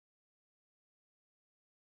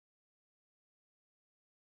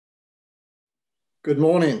Good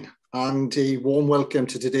morning and a warm welcome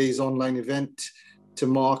to today's online event to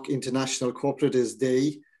mark International Cooperatives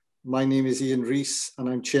Day. My name is Rees and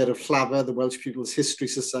I'm Chair of Llafur, the Welsh People's History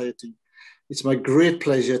Society. It's my great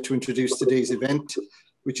pleasure to introduce today's event,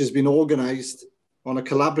 which has been organised on a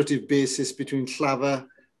collaborative basis between Llafur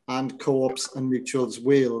and Co-ops and Mutuals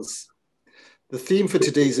Wales. The theme for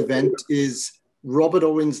today's event is Robert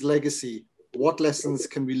Owen's Legacy: What Lessons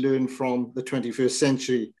Can We Learn from the 21st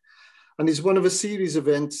Century? And is one of a series of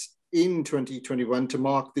events in 2021 to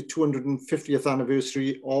mark the 250th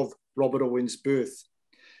anniversary of Robert Owen's birth.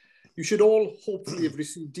 You should all hopefully have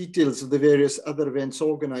received details of the various other events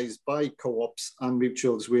organised by Co-ops and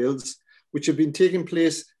Mutuals Wales, which have been taking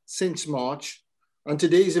place since March, and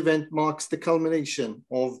today's event marks the culmination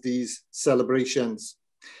of these celebrations.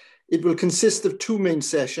 It will consist of two main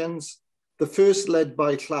sessions, the first led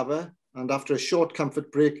by Llafur, and after a short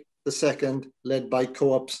comfort break, the second led by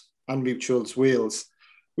Co-ops and Mutuals Wales.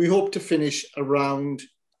 We hope to finish around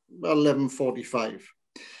 11:45.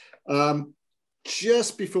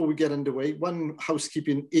 Just before we get underway, one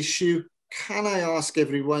housekeeping issue. Can I ask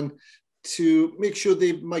everyone to make sure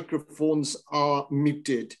the microphones are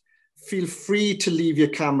muted? Feel free to leave your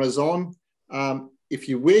cameras on if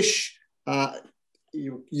you wish.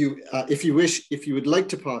 If you would like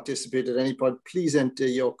to participate at any point, please enter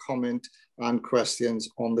your comment and questions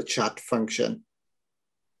on the chat function.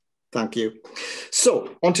 Thank you.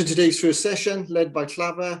 So, on to today's first session, led by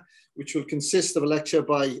Llafur, which will consist of a lecture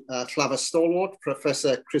by Llafur stalwart,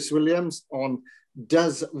 Professor Chris Williams, on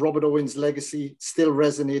Does Robert Owen's Legacy Still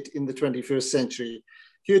Resonate in the 21st Century?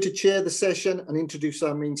 Here to chair the session and introduce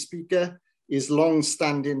our main speaker is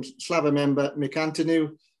long-standing Llafur member Mick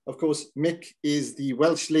Antoniw. Of course, Mick is the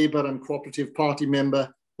Welsh Labour and Co-operative Party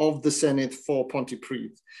member of the Senedd for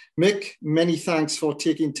Pontypridd. Mick, many thanks for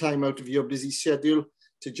taking time out of your busy schedule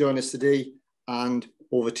to join us today, and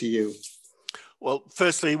over to you. Well,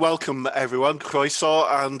 firstly, welcome everyone, Croeso,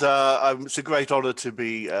 and it's a great honour to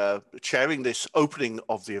be chairing this opening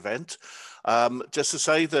of the event. Just to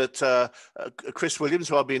say that Chris Williams,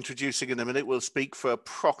 who I'll be introducing in a minute, will speak for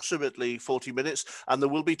approximately 40 minutes, and there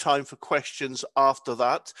will be time for questions after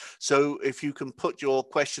that. So if you can put your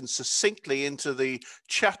questions succinctly into the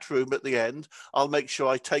chat room at the end, I'll make sure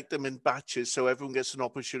I take them in batches so everyone gets an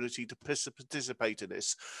opportunity to participate in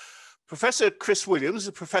this. Professor Chris Williams is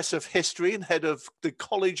a Professor of History and Head of the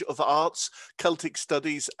College of Arts, Celtic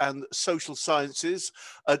Studies and Social Sciences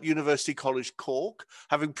at University College Cork,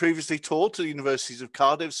 having previously taught at the Universities of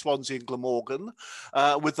Cardiff, Swansea and Glamorgan.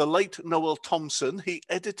 With the late Noel Thompson, he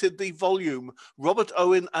edited the volume Robert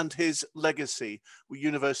Owen and His Legacy, with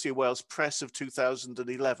University of Wales Press of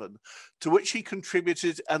 2011, to which he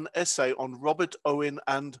contributed an essay on Robert Owen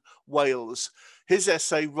and Wales. His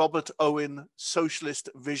essay, Robert Owen, Socialist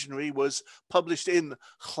Visionary, was published in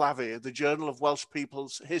Llafur, the Journal of Welsh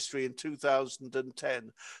People's History, in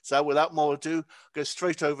 2010. So without more ado, go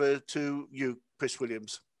straight over to you, Chris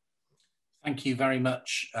Williams. Thank you very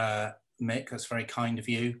much, Mick. That's very kind of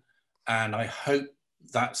you. And I hope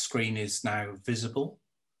that screen is now visible.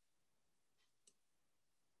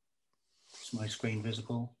 Is my screen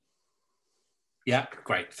visible? Yeah,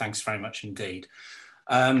 great. Thanks very much indeed.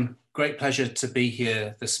 Great pleasure to be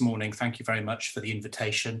here this morning. Thank you very much for the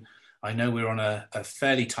invitation. I know we're on a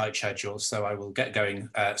fairly tight schedule, so I will get going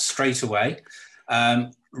straight away.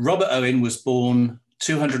 Robert Owen was born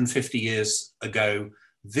 250 years ago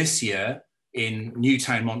this year in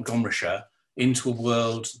Newtown, Montgomeryshire, into a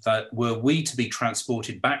world that, were we to be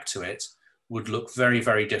transported back to it, would look very,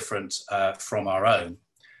 very different from our own.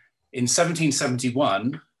 In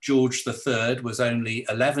 1771, George III was only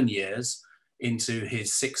 11 years into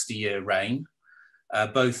his 60-year reign.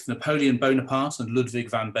 Both Napoleon Bonaparte and Ludwig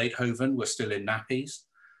van Beethoven were still in nappies.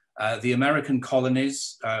 The American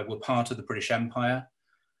colonies were part of the British Empire.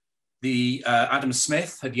 Adam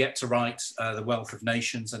Smith had yet to write The Wealth of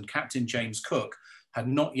Nations, and Captain James Cook had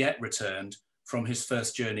not yet returned from his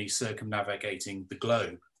first journey circumnavigating the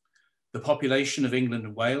globe. The population of England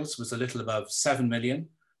and Wales was a little above 7 million,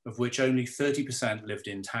 of which only 30% lived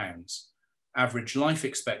in towns. Average life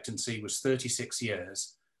expectancy was 36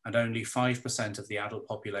 years, and only 5% of the adult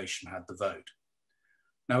population had the vote.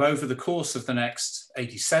 Now, over the course of the next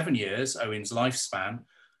 87 years, Owen's lifespan,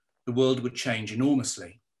 the world would change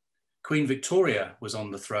enormously. Queen Victoria was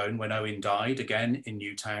on the throne when Owen died, again in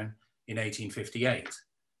Newtown, in 1858.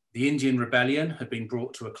 The Indian Rebellion had been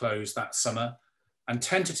brought to a close that summer, and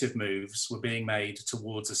tentative moves were being made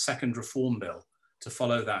towards a second reform bill to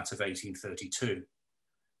follow that of 1832.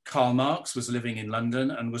 Karl Marx was living in London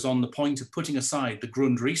and was on the point of putting aside the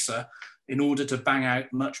Grundrisse in order to bang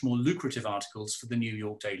out much more lucrative articles for the New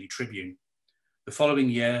York Daily Tribune. The following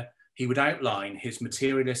year, he would outline his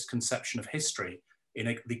materialist conception of history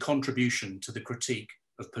in the contribution to the critique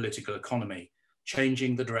of political economy,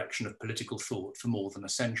 changing the direction of political thought for more than a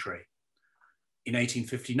century. In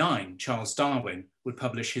 1859, Charles Darwin would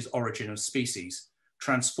publish his Origin of Species,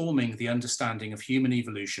 transforming the understanding of human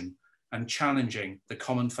evolution and challenging the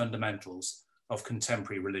common fundamentals of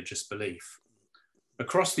contemporary religious belief.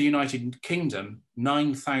 Across the United Kingdom,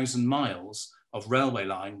 9,000 miles of railway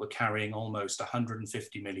line were carrying almost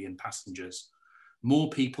 150 million passengers. More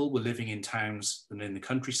people were living in towns than in the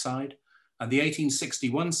countryside, and the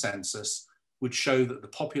 1861 census would show that the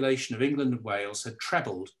population of England and Wales had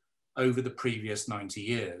trebled over the previous 90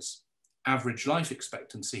 years. Average life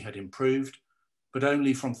expectancy had improved, but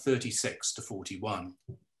only from 36 to 41.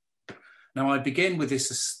 Now, I begin with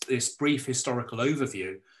this brief historical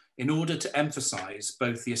overview in order to emphasize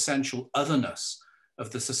both the essential otherness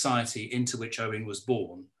of the society into which Owen was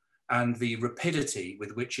born and the rapidity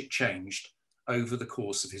with which it changed over the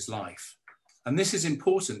course of his life. And this is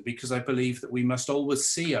important because I believe that we must always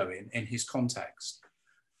see Owen in his context.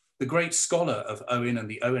 The great scholar of Owen and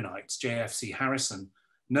the Owenites, J.F.C. Harrison,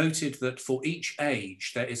 noted that for each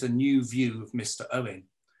age there is a new view of Mr. Owen.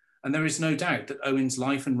 And there is no doubt that Owen's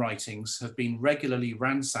life and writings have been regularly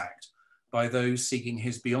ransacked by those seeking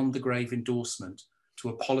his beyond the grave endorsement to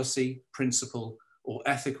a policy, principle, or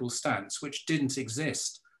ethical stance which didn't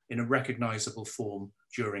exist in a recognizable form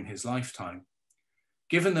during his lifetime.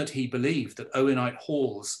 Given that he believed that Owenite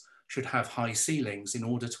halls should have high ceilings in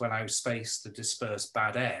order to allow space to disperse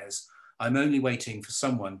bad airs, I'm only waiting for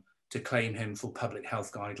someone to claim him for public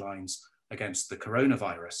health guidelines against the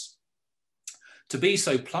coronavirus. To be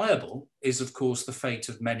so pliable is, of course, the fate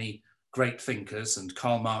of many great thinkers, and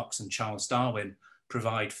Karl Marx and Charles Darwin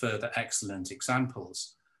provide further excellent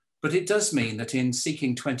examples. But it does mean that in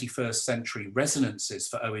seeking 21st century resonances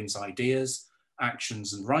for Owen's ideas,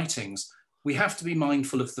 actions, and writings, we have to be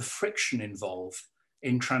mindful of the friction involved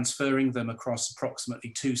in transferring them across approximately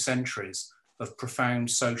 2 centuries of profound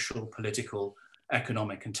social, political,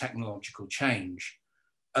 economic, and technological change.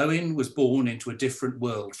 Owen was born into a different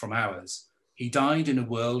world from ours. He died in a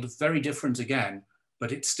world very different again,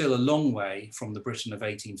 but it's still a long way from the Britain of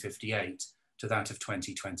 1858 to that of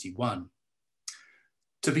 2021.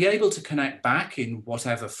 To be able to connect back in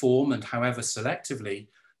whatever form and however selectively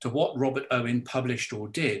to what Robert Owen published or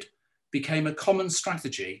did became a common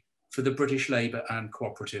strategy for the British Labour and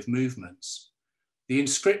Co-operative movements. The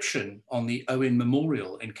inscription on the Owen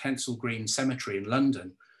Memorial in Kensal Green Cemetery in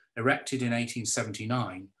London, erected in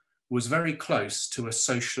 1879, was very close to a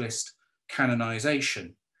socialist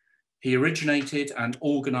canonisation. He originated and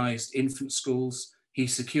organised infant schools. He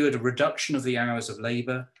secured a reduction of the hours of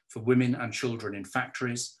labour for women and children in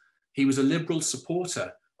factories. He was a liberal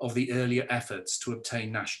supporter of the earlier efforts to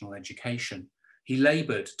obtain national education. He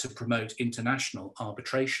laboured to promote international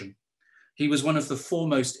arbitration. He was one of the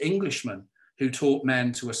foremost Englishmen who taught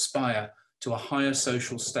men to aspire to a higher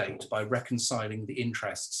social state by reconciling the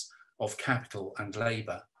interests of capital and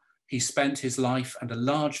labour. He spent his life and a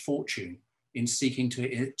large fortune in seeking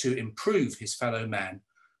to improve his fellow men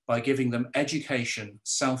by giving them education,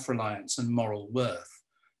 self-reliance, and moral worth.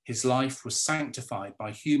 His life was sanctified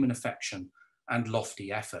by human affection and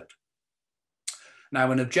lofty effort.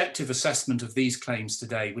 Now, an objective assessment of these claims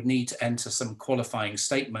today would need to enter some qualifying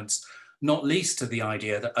statements, not least to the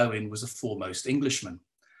idea that Owen was a foremost Englishman.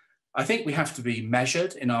 I think we have to be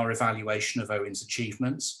measured in our evaluation of Owen's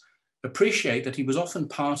achievements, appreciate that he was often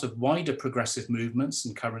part of wider progressive movements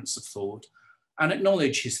and currents of thought, and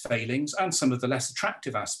acknowledge his failings and some of the less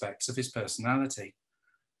attractive aspects of his personality.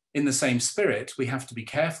 In the same spirit, we have to be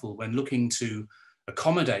careful when looking to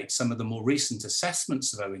accommodate some of the more recent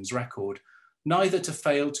assessments of Owen's record, neither to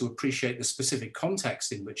fail to appreciate the specific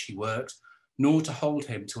context in which he worked, nor to hold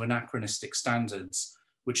him to anachronistic standards,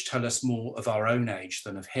 which tell us more of our own age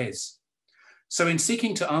than of his. So in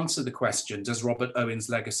seeking to answer the question, does Robert Owen's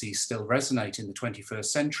legacy still resonate in the 21st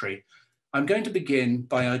century? I'm going to begin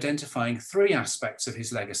by identifying 3 aspects of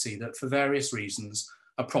his legacy that for various reasons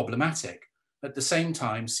are problematic, at the same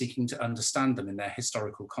time seeking to understand them in their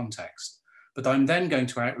historical context. But I'm then going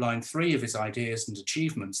to outline 3 of his ideas and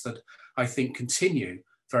achievements that I think continue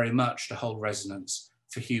very much to hold resonance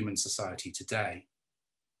for human society today.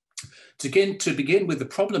 To begin with the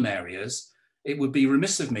problem areas, it would be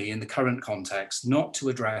remiss of me in the current context not to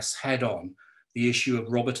address head-on the issue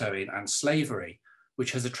of Robert Owen and slavery,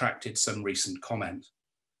 which has attracted some recent comment.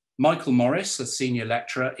 Michael Morris, a senior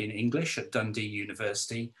lecturer in English at Dundee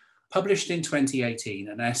University, published in 2018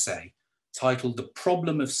 an essay titled The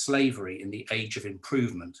Problem of Slavery in the Age of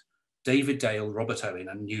Improvement, David Dale, Robert Owen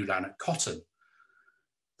and New Lanark Cotton.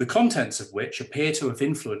 the contents of which appear to have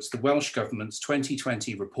influenced the Welsh Government's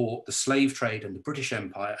 2020 report, The Slave Trade and the British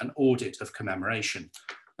Empire, an Audit of Commemoration.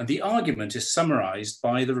 And the argument is summarised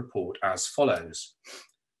by the report as follows.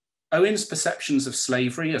 Owen's perceptions of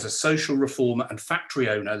slavery as a social reformer and factory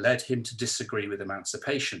owner led him to disagree with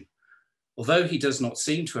emancipation. Although he does not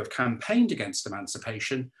seem to have campaigned against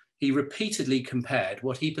emancipation, he repeatedly compared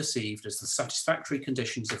what he perceived as the satisfactory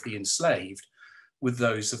conditions of the enslaved with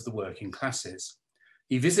those of the working classes.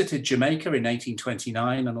 He visited Jamaica in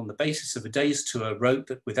 1829 and on the basis of a day's tour wrote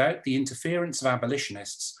that without the interference of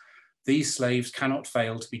abolitionists, these slaves cannot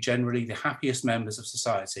fail to be generally the happiest members of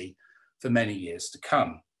society for many years to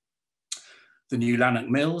come. The new Lanark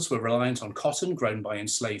mills were reliant on cotton grown by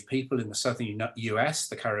enslaved people in the southern US,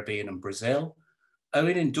 the Caribbean and Brazil.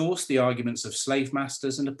 Owen endorsed the arguments of slave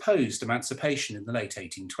masters and opposed emancipation in the late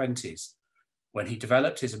 1820s. When he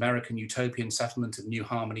developed his American utopian settlement of New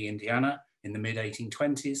Harmony, Indiana in the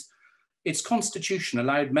mid-1820s, its constitution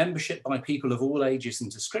allowed membership by people of all ages and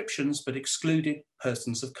descriptions, but excluded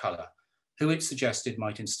persons of colour, who it suggested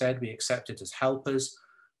might instead be accepted as helpers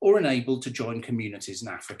or enabled to join communities in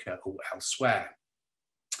Africa or elsewhere.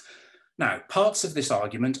 Now, parts of this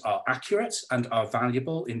argument are accurate and are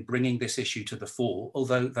valuable in bringing this issue to the fore,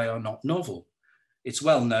 although they are not novel. It's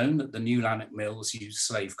well known that the new Lanark mills used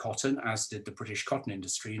slave cotton, as did the British cotton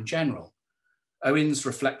industry in general. Owen's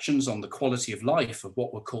reflections on the quality of life of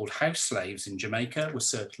what were called house slaves in Jamaica were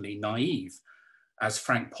certainly naive, as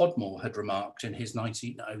Frank Podmore had remarked in his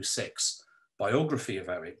 1906 biography of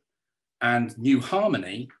Owen. And New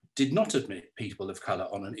Harmony did not admit people of colour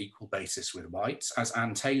on an equal basis with whites, as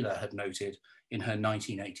Anne Taylor had noted in her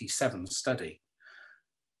 1987 study.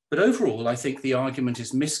 But overall, I think the argument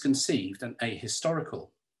is misconceived and ahistorical.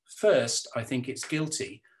 First, I think it's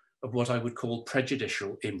guilty of what I would call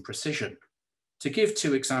prejudicial imprecision. To give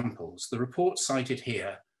two examples, the report cited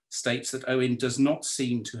here states that Owen does not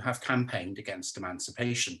seem to have campaigned against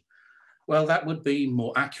emancipation. Well, that would be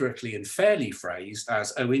more accurately and fairly phrased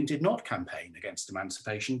as Owen did not campaign against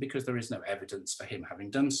emancipation because there is no evidence for him having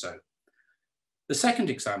done so. The second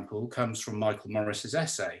example comes from Michael Morris's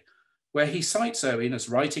essay, where he cites Owen as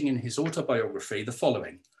writing in his autobiography the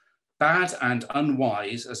following: "Bad and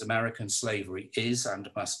unwise as American slavery is and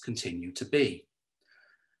must continue to be."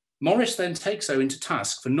 Morris then takes Owen to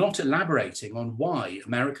task for not elaborating on why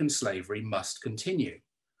American slavery must continue.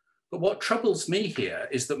 But what troubles me here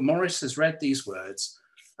is that Morris has read these words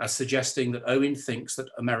as suggesting that Owen thinks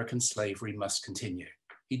that American slavery must continue.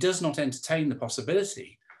 He does not entertain the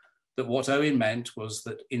possibility that what Owen meant was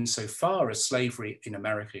that insofar as slavery in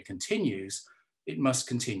America continues, it must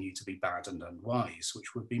continue to be bad and unwise,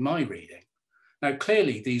 which would be my reading. Now,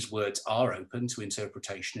 clearly these words are open to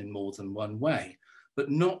interpretation in more than one way, but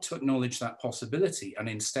not to acknowledge that possibility and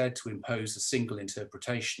instead to impose a single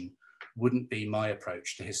interpretation wouldn't be my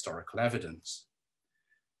approach to historical evidence.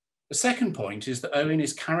 The second point is that Owen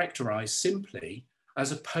is characterised simply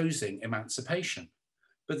as opposing emancipation,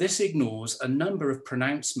 but this ignores a number of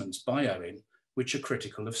pronouncements by Owen which are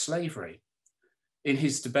critical of slavery. In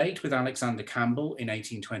his debate with Alexander Campbell in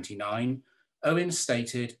 1829, Owen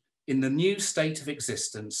stated, "In the new state of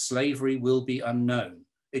existence, slavery will be unknown.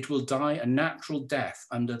 It will die a natural death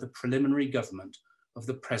under the preliminary government of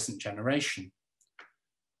the present generation."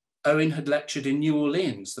 Owen had lectured in New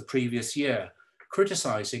Orleans the previous year,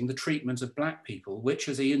 criticising the treatment of Black people, which,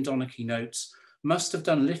 as Ian Donachie notes, must have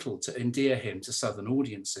done little to endear him to Southern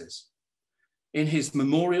audiences. In his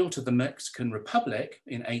memorial to the Mexican Republic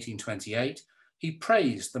in 1828, he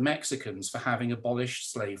praised the Mexicans for having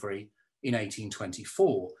abolished slavery in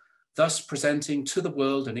 1824, thus presenting to the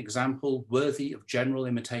world an example worthy of general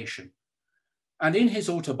imitation. And in his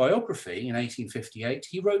autobiography in 1858,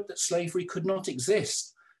 he wrote that slavery could not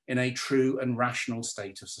exist in a true and rational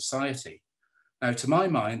state of society. Now, to my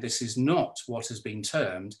mind, this is not what has been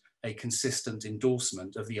termed a consistent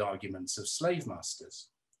endorsement of the arguments of slave masters.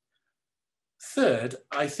 Third,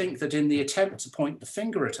 I think that in the attempt to point the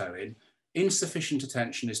finger at Owen, insufficient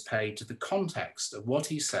attention is paid to the context of what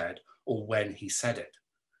he said or when he said it.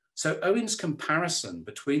 So Owen's comparison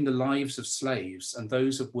between the lives of slaves and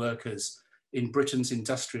those of workers in Britain's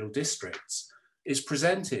industrial districts is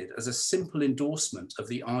presented as a simple endorsement of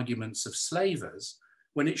the arguments of slavers,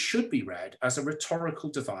 when it should be read as a rhetorical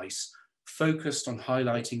device focused on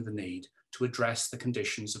highlighting the need to address the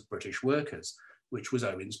conditions of British workers, which was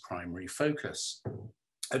Owen's primary focus.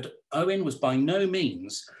 And Owen was by no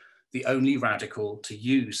means the only radical to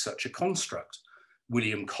use such a construct.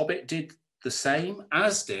 William Cobbett did the same,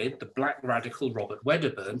 as did the Black radical Robert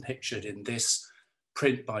Wedderburn, pictured in this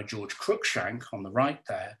print by George Cruikshank on the right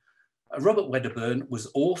there, Robert Wedderburn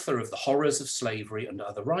was author of The Horrors of Slavery and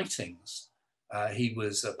Other Writings. He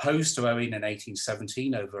was opposed to Owen in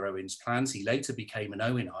 1817 over Owen's plans. He later became an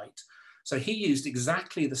Owenite. So he used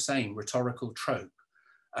exactly the same rhetorical trope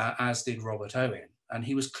as did Robert Owen, and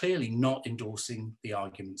he was clearly not endorsing the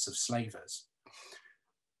arguments of slavers.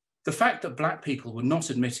 The fact that Black people were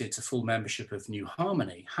not admitted to full membership of New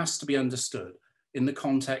Harmony has to be understood in the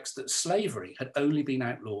context that slavery had only been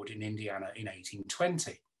outlawed in Indiana in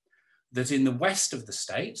 1820, that in the west of the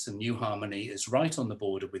states, and New Harmony is right on the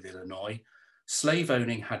border with Illinois, slave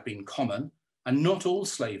owning had been common, and not all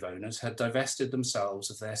slave owners had divested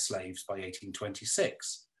themselves of their slaves by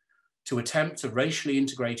 1826. To attempt a racially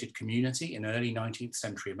integrated community in early 19th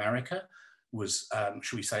century America was,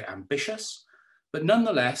 shall we say, ambitious, but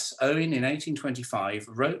nonetheless, Owen in 1825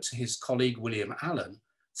 wrote to his colleague William Allen,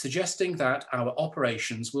 suggesting that our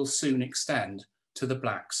operations will soon extend to the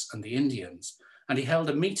Blacks and the Indians, and he held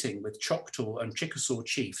a meeting with Choctaw and Chickasaw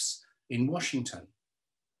chiefs in Washington.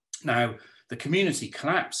 Now, the community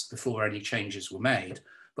collapsed before any changes were made,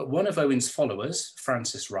 but one of Owen's followers,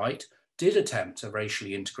 Francis Wright, did attempt a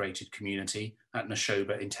racially integrated community at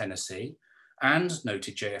Neshoba in Tennessee, and,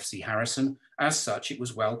 noted JFC Harrison, as such, it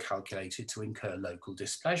was well calculated to incur local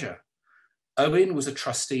displeasure. Owen was a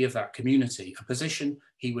trustee of that community, a position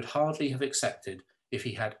he would hardly have accepted if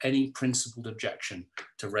he had any principled objection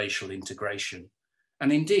to racial integration.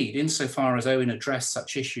 And indeed, insofar as Owen addressed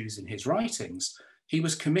such issues in his writings, he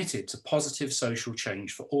was committed to positive social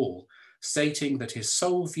change for all, stating that his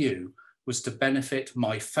sole view was to benefit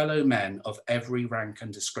my fellow men of every rank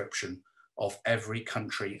and description, of every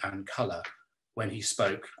country and colour, when he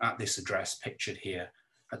spoke at this address pictured here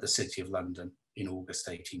at the City of London in August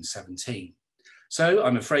 1817. So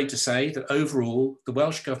I'm afraid to say that overall, the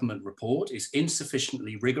Welsh Government report is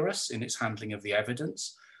insufficiently rigorous in its handling of the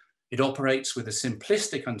evidence. It operates with a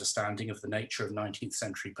simplistic understanding of the nature of 19th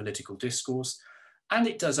century political discourse, and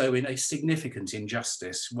it does Owen a significant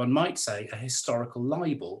injustice, one might say a historical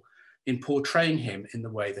libel, in portraying him in the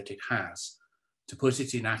way that it has. To put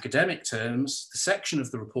it in academic terms, the section of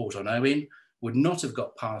the report on Owen would not have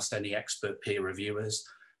got past any expert peer reviewers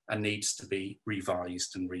and needs to be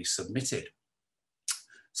revised and resubmitted.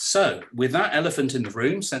 So, with that elephant in the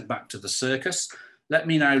room sent back to the circus, let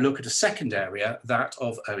me now look at a second area, that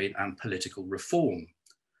of Owen and political reform.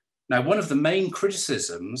 Now, one of the main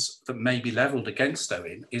criticisms that may be levelled against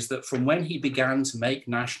Owen is that from when he began to make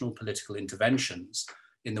national political interventions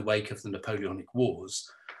in the wake of the Napoleonic Wars,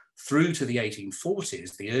 through to the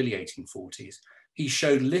 1840s, the early 1840s, he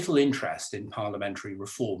showed little interest in parliamentary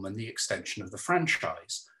reform and the extension of the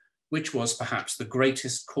franchise, which was perhaps the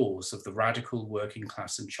greatest cause of the radical working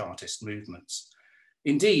class and Chartist movements.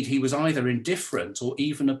 Indeed, he was either indifferent or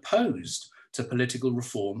even opposed to political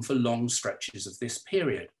reform for long stretches of this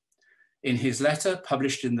period. In his letter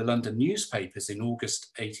published in the London newspapers in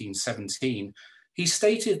August 1817, he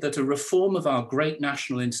stated that a reform of our great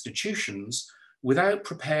national institutions, without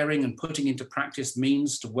preparing and putting into practice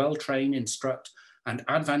means to well train, instruct, and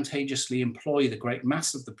advantageously employ the great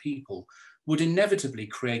mass of the people, would inevitably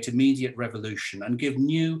create immediate revolution and give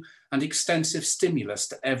new and extensive stimulus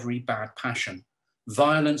to every bad passion.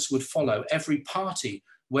 Violence would follow every party,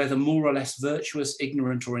 whether more or less virtuous,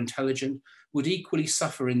 ignorant, or intelligent, would equally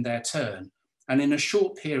suffer in their turn. And in a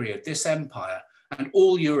short period, this empire and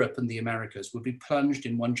all Europe and the Americas would be plunged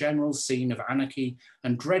in one general scene of anarchy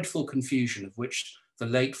and dreadful confusion, of which the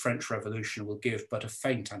late French Revolution will give but a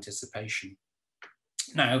faint anticipation.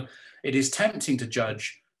 Now, it is tempting to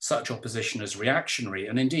judge such opposition as reactionary,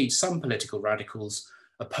 and indeed some political radicals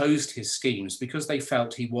opposed his schemes because they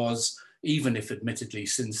felt he was, even if admittedly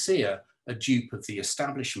sincere, a dupe of the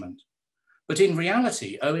establishment. But in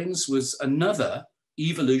reality, Owen's was another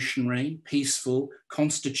evolutionary, peaceful,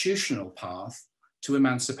 constitutional path to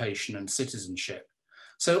emancipation and citizenship.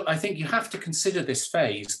 So I think you have to consider this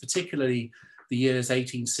phase, particularly the years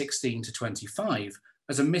 1816 to 25,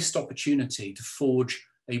 as a missed opportunity to forge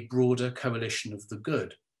a broader coalition of the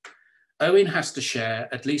good. Owen has to share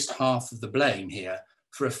at least half of the blame here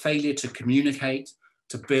for a failure to communicate,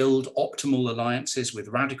 to build optimal alliances with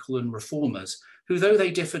radical and reformers who, though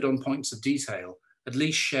they differed on points of detail, at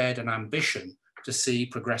least shared an ambition to see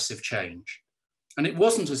progressive change. And it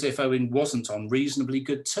wasn't as if Owen wasn't on reasonably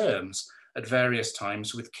good terms at various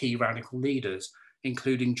times with key radical leaders,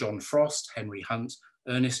 including John Frost, Henry Hunt,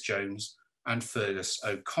 Ernest Jones, and Fergus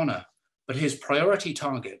O'Connor, but his priority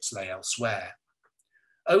targets lay elsewhere.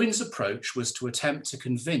 Owen's approach was to attempt to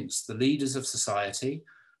convince the leaders of society,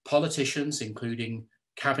 politicians, including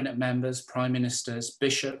cabinet members, prime ministers,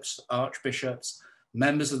 bishops, archbishops,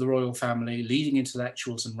 members of the royal family, leading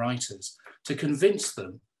intellectuals and writers, to convince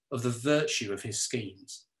them of the virtue of his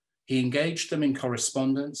schemes. He engaged them in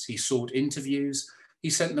correspondence, he sought interviews, he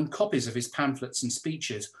sent them copies of his pamphlets and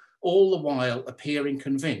speeches, all the while appearing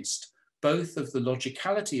convinced both of the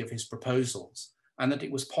logicality of his proposals and that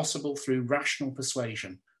it was possible through rational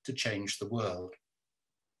persuasion to change the world.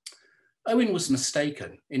 Owen was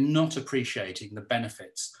mistaken in not appreciating the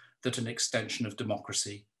benefits that an extension of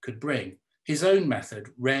democracy could bring. His own method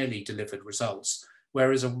rarely delivered results,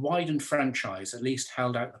 whereas a widened franchise at least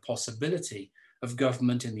held out the possibility of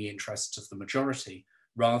government in the interests of the majority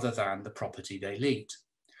rather than the propertied elite.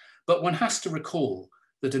 But one has to recall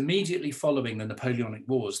that immediately following the Napoleonic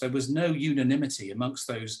Wars, there was no unanimity amongst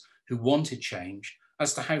those who wanted change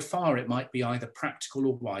as to how far it might be either practical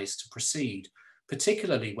or wise to proceed,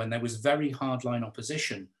 particularly when there was very hardline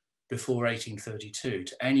opposition before 1832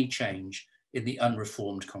 to any change in the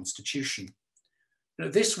unreformed constitution. Now,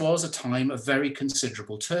 this was a time of very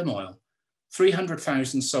considerable turmoil.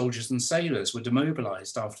 300,000 soldiers and sailors were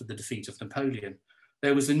demobilized after the defeat of Napoleon.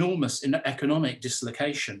 There was enormous economic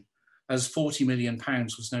dislocation as £40 million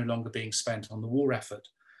was no longer being spent on the war effort.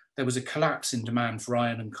 There was a collapse in demand for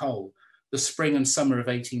iron and coal. The spring and summer of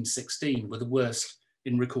 1816 were the worst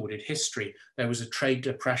in recorded history. There was a trade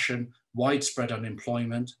depression, widespread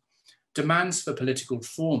unemployment. Demands for political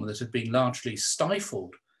reform that had been largely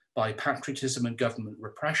stifled by patriotism and government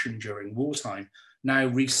repression during wartime now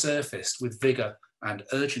resurfaced with vigour and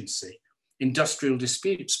urgency. Industrial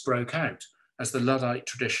disputes broke out as the Luddite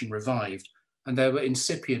tradition revived, and there were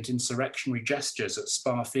incipient insurrectionary gestures at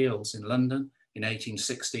Spa Fields in London in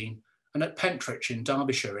 1816 and at Pentridge in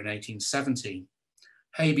Derbyshire in 1817.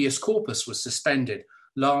 Habeas corpus was suspended,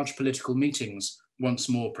 large political meetings once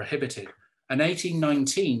more prohibited, and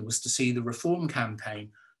 1819 was to see the reform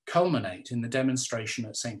campaign culminate in the demonstration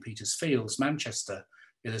at St. Peter's Fields, Manchester,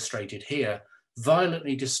 illustrated here,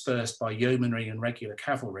 violently dispersed by yeomanry and regular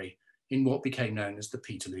cavalry in what became known as the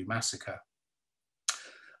Peterloo Massacre.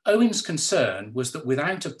 Owen's concern was that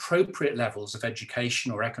without appropriate levels of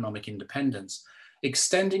education or economic independence,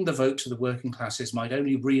 extending the vote to the working classes might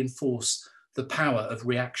only reinforce the power of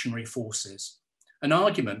reactionary forces, an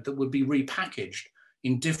argument that would be repackaged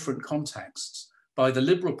in different contexts by the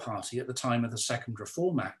Liberal Party at the time of the Second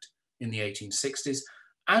Reform Act in the 1860s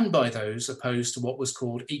and by those opposed to what was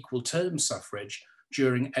called equal term suffrage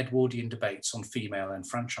during Edwardian debates on female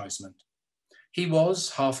enfranchisement. He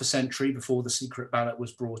was, half a century before the secret ballot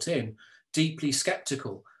was brought in, deeply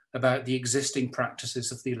sceptical about the existing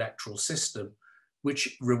practices of the electoral system,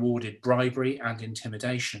 which rewarded bribery and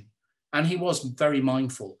intimidation. And he was very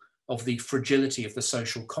mindful of the fragility of the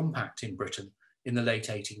social compact in Britain in the late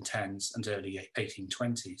 1810s and early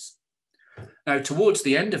 1820s. Now, towards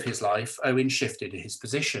the end of his life, Owen shifted his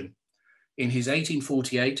position. In his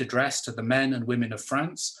 1848 address to the men and women of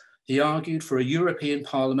France, he argued for a European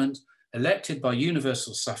Parliament elected by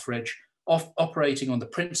universal suffrage, operating on the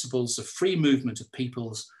principles of free movement of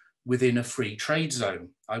peoples within a free trade zone.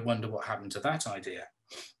 I wonder what happened to that idea.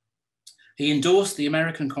 He endorsed the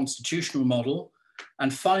American constitutional model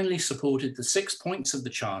and finally supported the 6 points of the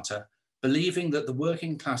Charter, believing that the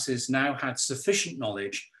working classes now had sufficient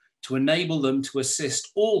knowledge to enable them to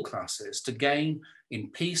assist all classes to gain, in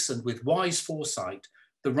peace and with wise foresight,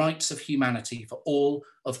 the rights of humanity for all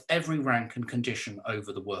of every rank and condition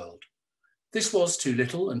over the world. This was too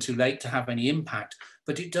little and too late to have any impact,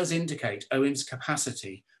 but it does indicate Owen's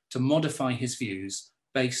capacity to modify his views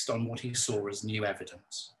based on what he saw as new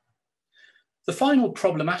evidence. The final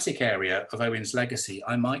problematic area of Owen's legacy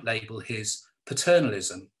I might label his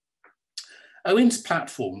paternalism. Owen's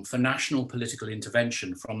platform for national political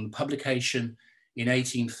intervention from the publication in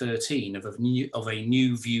 1813 of a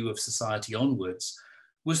new view of society onwards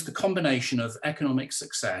was the combination of economic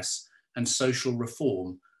success and social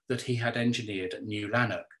reform that he had engineered at New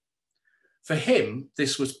Lanark. For him,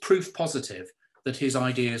 this was proof positive that his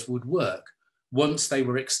ideas would work once they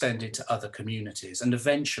were extended to other communities and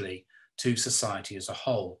eventually to society as a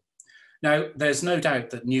whole. Now, there's no doubt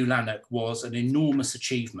that New Lanark was an enormous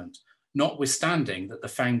achievement, notwithstanding that the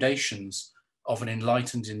foundations of an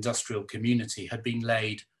enlightened industrial community had been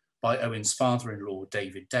laid by Owen's father-in-law,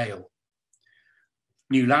 David Dale.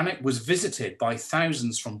 New Lanark was visited by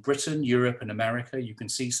thousands from Britain, Europe, and America. You can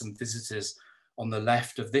see some visitors on the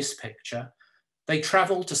left of this picture. They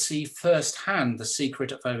travelled to see firsthand the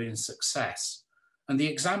secret of Owen's success. And the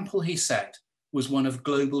example he set was one of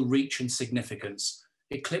global reach and significance,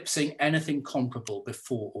 eclipsing anything comparable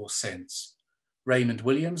before or since. Raymond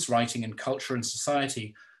Williams, writing in Culture and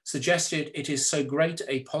Society, suggested it is so great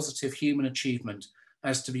a positive human achievement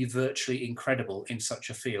as to be virtually incredible in such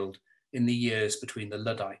a field in the years between the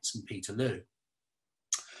Luddites and Peterloo.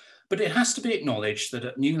 But it has to be acknowledged that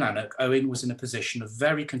at New Lanark, Owen was in a position of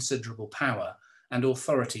very considerable power and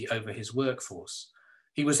authority over his workforce.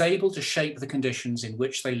 He was able to shape the conditions in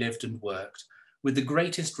which they lived and worked, with the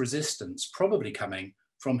greatest resistance probably coming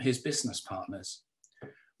from his business partners.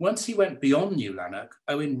 Once he went beyond New Lanark,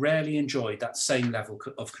 Owen rarely enjoyed that same level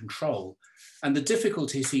of control, and the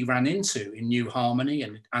difficulties he ran into in New Harmony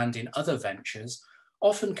and in other ventures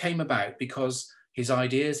often came about because his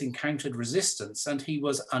ideas encountered resistance and he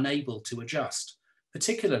was unable to adjust,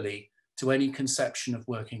 particularly to any conception of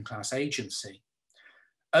working class agency.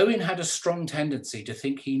 Owen had a strong tendency to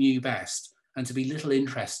think he knew best and to be little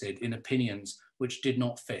interested in opinions which did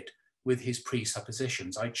not fit with his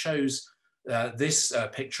presuppositions. I chose this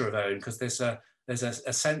picture of Owen because there's a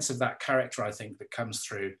sense of that character, I think, that comes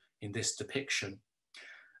through in this depiction.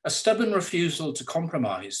 A stubborn refusal to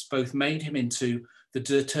compromise both made him into the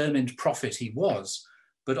determined prophet he was,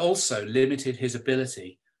 but also limited his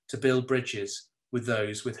ability to build bridges with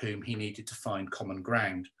those with whom he needed to find common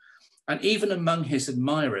ground. And even among his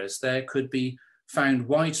admirers, there could be found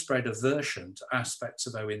widespread aversion to aspects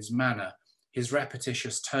of Owen's manner, his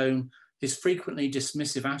repetitious tone, his frequently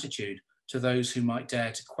dismissive attitude to those who might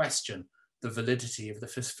dare to question the validity of the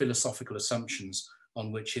philosophical assumptions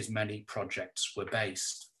on which his many projects were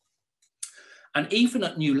based. And even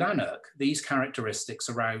at New Lanark, these characteristics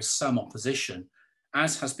aroused some opposition,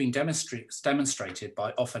 as has been demonstrated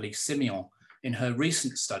by Ophélie Siméon in her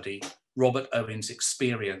recent study, Robert Owen's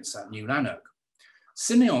Experience at New Lanark.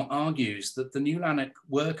 Siméon argues that the New Lanark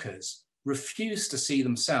workers refused to see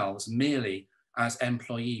themselves merely as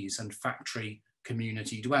employees and factory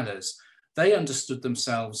community dwellers. They understood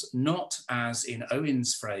themselves not as, in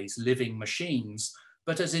Owen's phrase, living machines,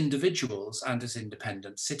 but as individuals and as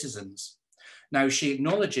independent citizens. Now, she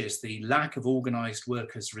acknowledges the lack of organised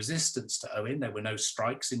workers' resistance to Owen. There were no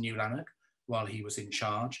strikes in New Lanark while he was in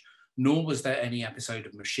charge, nor was there any episode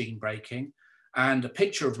of machine breaking. And a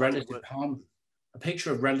picture of relative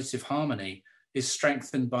harmony is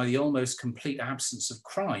strengthened by the almost complete absence of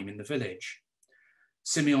crime in the village.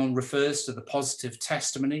 Siméon refers to the positive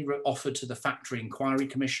testimony offered to the Factory Inquiry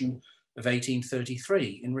Commission of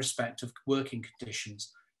 1833 in respect of working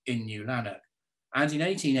conditions in New Lanark. And in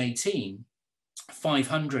 1818,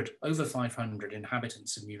 over 500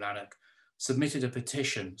 inhabitants of New Lanark submitted a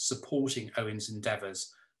petition supporting Owen's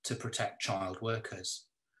endeavours to protect child workers.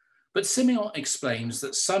 But Siméon explains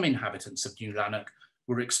that some inhabitants of New Lanark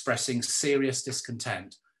were expressing serious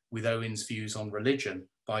discontent with Owen's views on religion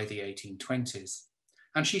by the 1820s.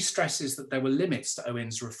 And she stresses that there were limits to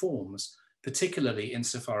Owen's reforms, particularly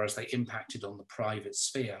insofar as they impacted on the private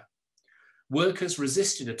sphere. Workers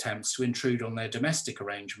resisted attempts to intrude on their domestic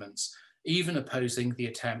arrangements, even opposing the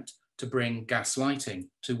attempt to bring gas lighting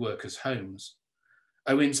to workers' homes.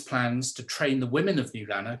 Owen's plans to train the women of New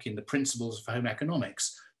Lanark in the principles of home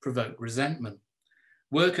economics provoked resentment.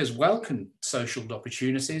 Workers welcomed social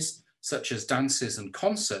opportunities, such as dances and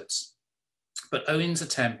concerts, but Owen's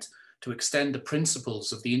attempt to extend the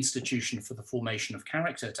principles of the Institution for the Formation of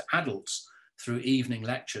Character to adults through evening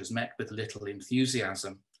lectures met with little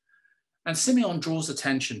enthusiasm. And Siméon draws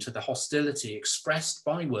attention to the hostility expressed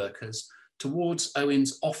by workers towards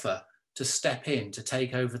Owen's offer to step in to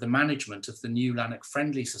take over the management of the New Lanark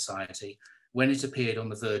Friendly Society when it appeared on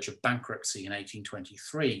the verge of bankruptcy in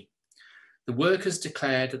 1823. The workers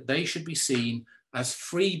declared that they should be seen as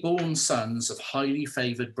free-born sons of highly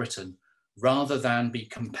favoured Britain, rather than be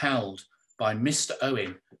compelled by Mr.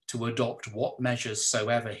 Owen to adopt what measures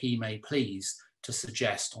soever he may please to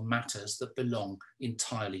suggest on matters that belong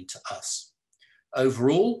entirely to us.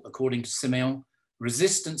 Overall, according to Siméon,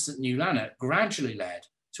 resistance at New Lanark gradually led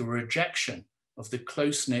to a rejection of the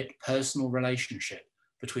close-knit personal relationship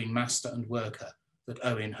between master and worker that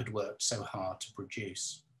Owen had worked so hard to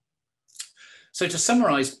produce. So to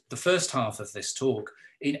summarise the first half of this talk,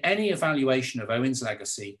 in any evaluation of Owen's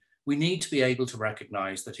legacy, we need to be able to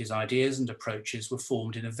recognise that his ideas and approaches were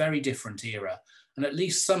formed in a very different era, and at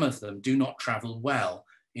least some of them do not travel well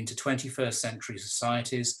into 21st century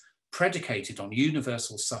societies predicated on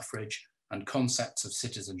universal suffrage and concepts of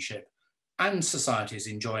citizenship, and societies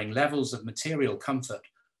enjoying levels of material comfort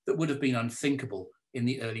that would have been unthinkable in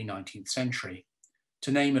the early 19th century.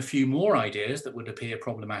 To name a few more ideas that would appear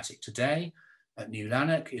problematic today, at New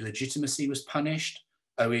Lanark, illegitimacy was punished.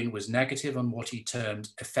 Owen was negative on what he termed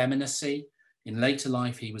effeminacy. In later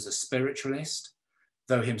life, he was a spiritualist.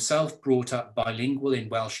 Though himself brought up bilingual in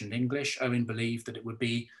Welsh and English, Owen believed that it would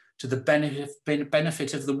be to the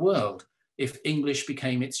benefit of the world if English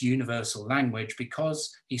became its universal language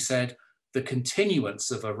because, he said, the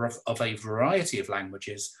continuance of a variety of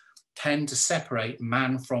languages tend to separate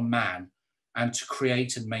man from man, and to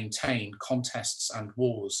create and maintain contests and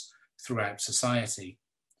wars throughout society.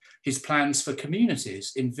 His plans for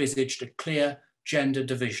communities envisaged a clear gender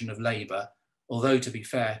division of labour, although, to be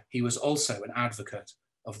fair, he was also an advocate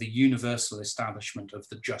of the universal establishment of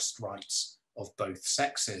the just rights of both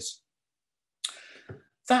sexes.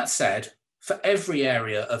 That said, for every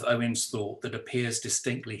area of Owen's thought that appears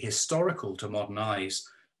distinctly historical to modern eyes,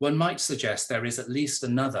 one might suggest there is at least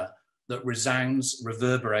another that resounds,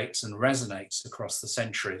 reverberates and resonates across the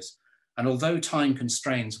centuries. And although time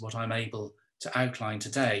constrains what I'm able to outline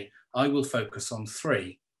today, I will focus on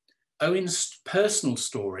three. Owen's personal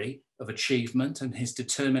story of achievement and his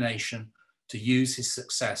determination to use his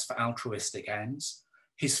success for altruistic ends,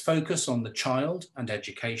 his focus on the child and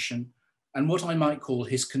education, and what I might call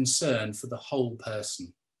his concern for the whole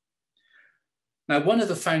person. Now, one of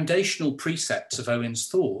the foundational precepts of Owen's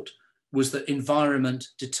thought was that environment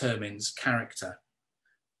determines character.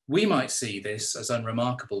 We might see this as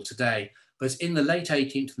unremarkable today, but in the late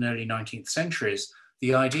 18th and early 19th centuries,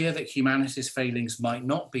 the idea that humanity's failings might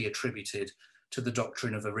not be attributed to the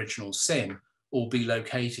doctrine of original sin or be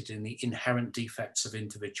located in the inherent defects of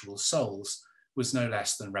individual souls was no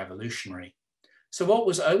less than revolutionary. So what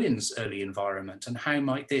was Owen's early environment, and how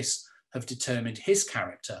might this have determined his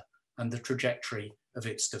character and the trajectory of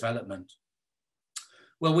its development?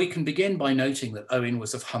 Well, we can begin by noting that Owen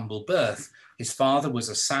was of humble birth. His father was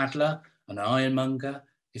a saddler, an ironmonger.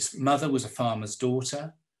 His mother was a farmer's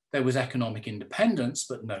daughter. There was economic independence,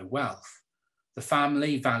 but no wealth. The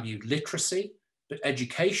family valued literacy, but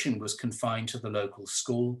education was confined to the local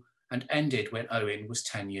school and ended when Owen was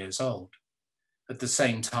 10 years old. At the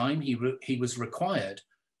same time, he was required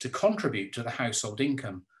to contribute to the household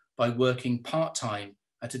income by working part-time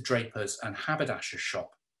at a draper's and haberdasher's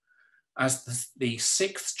shop. As the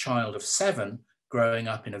sixth child of 7, growing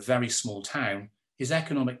up in a very small town, his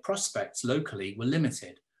economic prospects locally were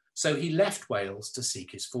limited, so he left Wales to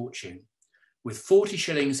seek his fortune. With 40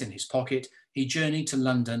 shillings in his pocket, he journeyed to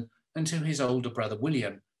London and to his older brother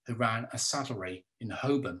William, who ran a saddlery in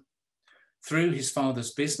Holborn. Through his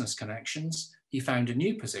father's business connections, he found a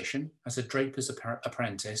new position as a draper's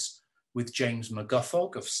apprentice with James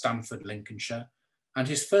McGuffog of Stamford, Lincolnshire, and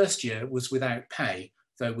his first year was without pay,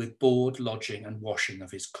 though with board, lodging and washing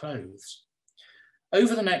of his clothes.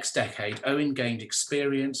 Over the next decade, Owen gained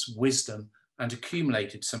experience, wisdom, and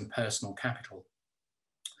accumulated some personal capital.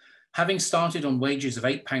 Having started on wages of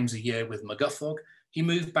 £8 a year with McGuffog, he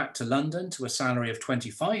moved back to London to a salary of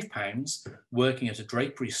 £25, working at a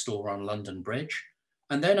drapery store on London Bridge,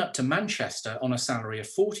 and then up to Manchester on a salary of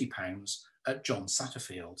 £40 at John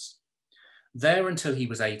Satterfield's. There until he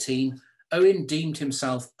was 18, Owen deemed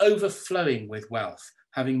himself overflowing with wealth,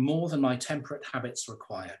 having more than my temperate habits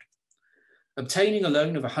required. Obtaining a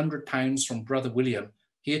loan of £100 from brother William,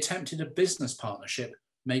 he attempted a business partnership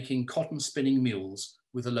making cotton spinning mules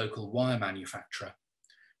with a local wire manufacturer.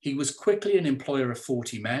 He was quickly an employer of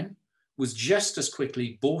 40 men, was just as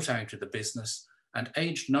quickly bought out of the business, and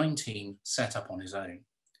aged 19 set up on his own.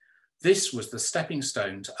 This was the stepping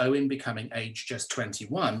stone to Owen becoming aged just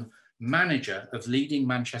 21, manager of leading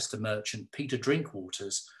Manchester merchant Peter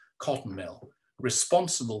Drinkwater's cotton mill,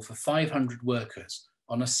 responsible for 500 workers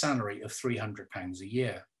on a salary of £300 a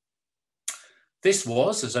year. This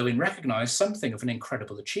was, as Owen recognised, something of an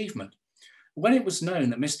incredible achievement. When it was known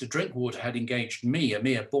that Mr. Drinkwater had engaged me, a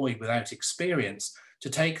mere boy without experience, to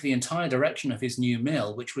take the entire direction of his new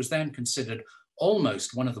mill, which was then considered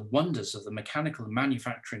almost one of the wonders of the mechanical and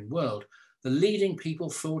manufacturing world, the leading people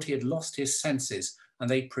thought he had lost his senses, and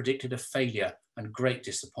they predicted a failure and great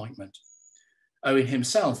disappointment. Owen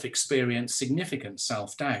himself experienced significant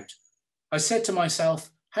self-doubt. I said to myself,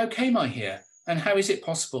 how came I here? And how is it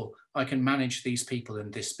possible I can manage these people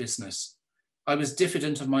in this business? I was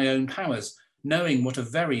diffident of my own powers, knowing what a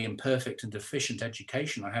very imperfect and deficient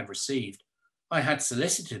education I had received. I had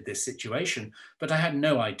solicited this situation, but I had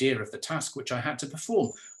no idea of the task which I had to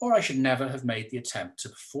perform, or I should never have made the attempt to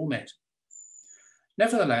perform it.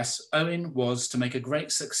 Nevertheless, Owen was to make a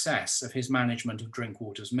great success of his management of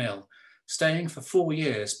Drinkwater's mill, staying for 4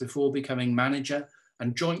 years before becoming manager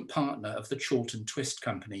and joint partner of the Chawton Twist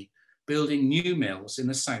Company, building new mills in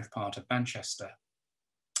the south part of Manchester.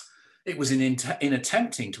 It was in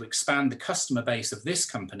attempting to expand the customer base of this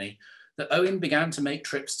company that Owen began to make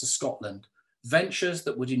trips to Scotland, ventures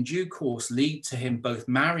that would in due course lead to him both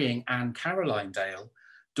marrying Anne Caroline Dale,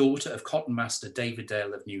 daughter of cotton master David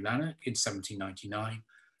Dale of New Lanark in 1799,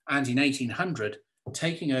 and in 1800,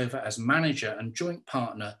 taking over as manager and joint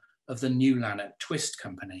partner of the New Lanark Twist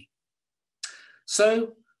Company.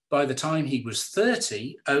 So, by the time he was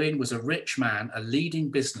 30, Owen was a rich man, a leading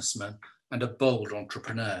businessman, and a bold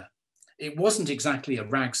entrepreneur. It wasn't exactly a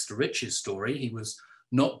rags to riches story. He was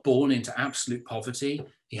not born into absolute poverty.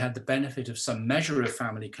 He had the benefit of some measure of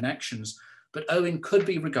family connections, but Owen could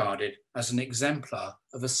be regarded as an exemplar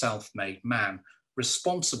of a self-made man,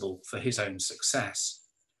 responsible for his own success.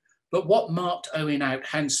 But what marked Owen out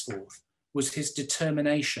henceforth was his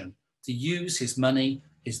determination to use his money,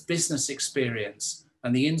 his business experience,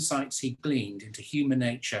 and the insights he gleaned into human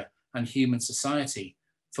nature and human society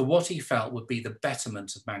for what he felt would be the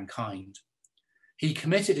betterment of mankind. He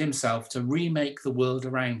committed himself to remake the world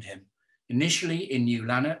around him, initially in New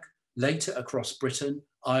Lanark, later across Britain,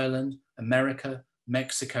 Ireland, America,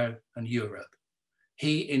 Mexico, and Europe.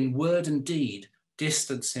 He, in word and deed,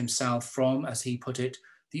 distanced himself from, as he put it,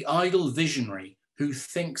 the idle visionary who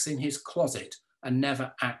thinks in his closet and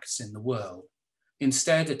never acts in the world,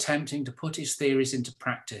 instead attempting to put his theories into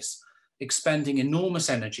practice, expending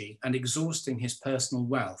enormous energy and exhausting his personal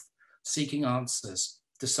wealth, seeking answers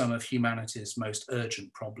to some of humanity's most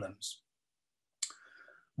urgent problems.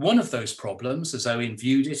 One of those problems, as Owen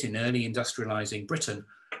viewed it in early industrialising Britain,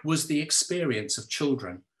 was the experience of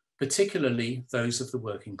children, particularly those of the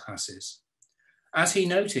working classes. As he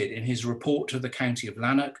noted in his report to the County of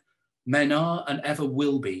Lanark, men are and ever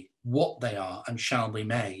will be what they are and shall be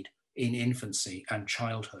made in infancy and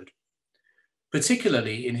childhood.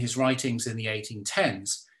 Particularly in his writings in the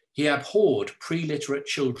 1810s, he abhorred pre-literate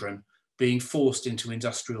children being forced into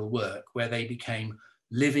industrial work where they became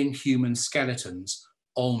living human skeletons,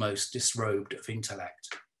 almost disrobed of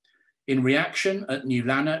intellect. In reaction, at New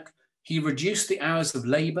Lanark, he reduced the hours of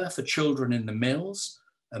labour for children in the mills,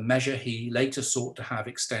 a measure he later sought to have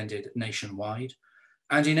extended nationwide.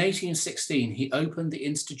 And in 1816, he opened the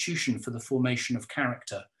Institution for the Formation of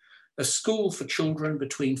Character, a school for children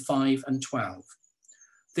between 5 and 12.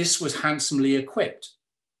 This was handsomely equipped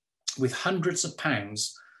with hundreds of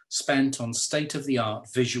pounds spent on state-of-the-art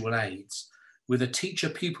visual aids, with a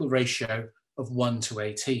teacher-pupil ratio of 1 to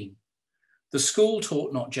 18. The school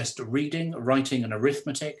taught not just reading, writing, and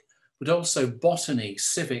arithmetic, but also botany,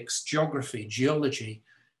 civics, geography, geology,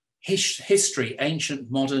 history, ancient,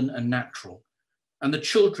 modern, and natural. And the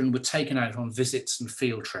children were taken out on visits and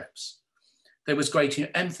field trips. There was great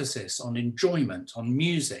emphasis on enjoyment, on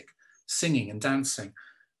music, singing, and dancing.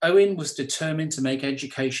 Owen was determined to make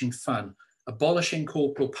education fun, abolishing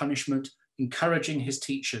corporal punishment, encouraging his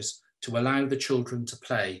teachers to allow the children to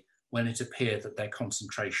play when it appeared that their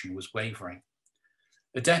concentration was wavering.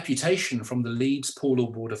 A deputation from the Leeds Poor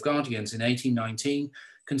Law Board of Guardians in 1819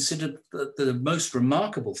 considered that the most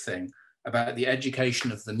remarkable thing about the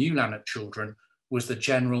education of the New Lanark children was the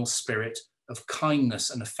general spirit of kindness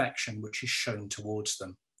and affection which is shown towards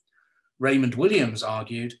them. Raymond Williams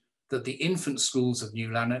argued that the infant schools of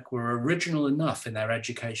New Lanark were original enough in their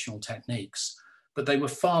educational techniques, but they were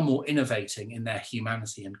far more innovating in their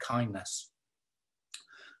humanity and kindness.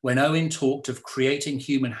 When Owen talked of creating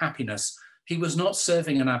human happiness, he was not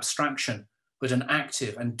serving an abstraction, but an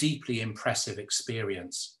active and deeply impressive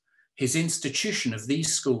experience. His institution of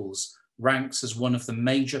these schools ranks as one of the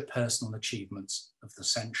major personal achievements of the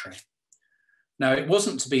century. Now, it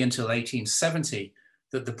wasn't to be until 1870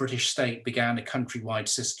 that the British state began a countrywide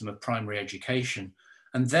system of primary education,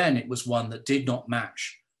 and then it was one that did not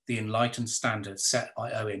match the enlightened standards set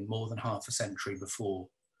by Owen more than half a century before.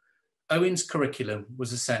 Owen's curriculum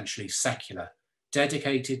was essentially secular,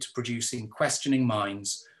 dedicated to producing questioning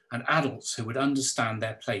minds and adults who would understand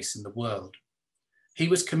their place in the world. He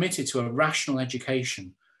was committed to a rational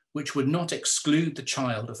education which would not exclude the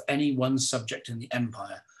child of any one subject in the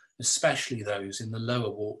empire, especially those in the lower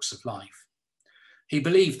walks of life. He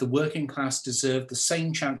believed the working class deserved the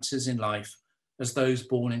same chances in life as those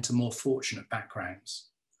born into more fortunate backgrounds.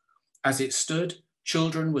 As it stood,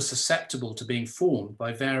 children were susceptible to being formed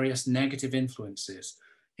by various negative influences,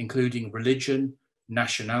 including religion,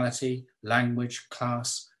 nationality, language,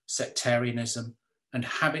 class, sectarianism, and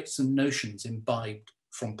habits and notions imbibed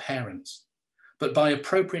from parents. But by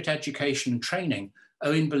appropriate education and training,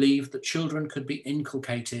 Owen believed that children could be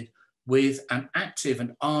inculcated with an active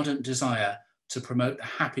and ardent desire to promote the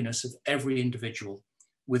happiness of every individual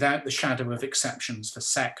without the shadow of exceptions for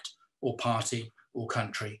sect or party or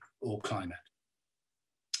country or climate.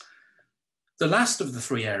 The last of the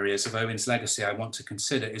three areas of Owen's legacy I want to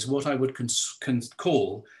consider is what I would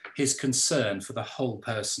call his concern for the whole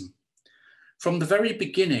person. From the very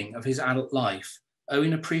beginning of his adult life,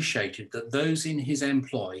 Owen appreciated that those in his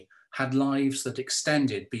employ had lives that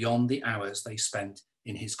extended beyond the hours they spent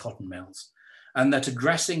in his cotton mills, and that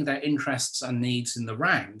addressing their interests and needs in the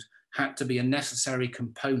round had to be a necessary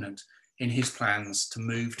component in his plans to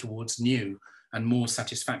move towards new and more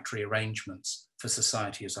satisfactory arrangements for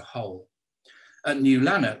society as a whole. At New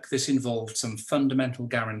Lanark, this involved some fundamental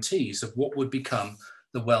guarantees of what would become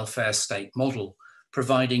the welfare state model,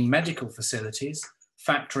 providing medical facilities,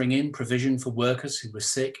 factoring in provision for workers who were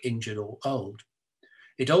sick, injured or old.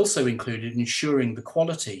 It also included ensuring the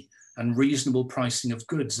quality and reasonable pricing of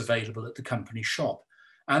goods available at the company shop,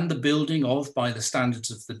 and the building of, by the standards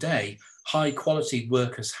of the day, high quality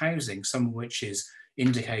workers' housing, some of which is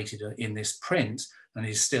indicated in this print and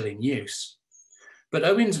is still in use. But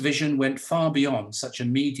Owen's vision went far beyond such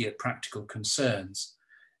immediate practical concerns.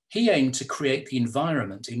 He aimed to create the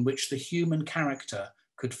environment in which the human character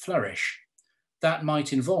could flourish. That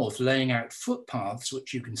might involve laying out footpaths,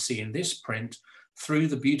 which you can see in this print, through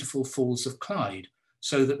the beautiful Falls of Clyde,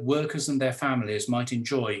 so that workers and their families might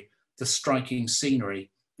enjoy the striking scenery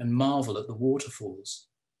and marvel at the waterfalls.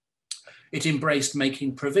 It embraced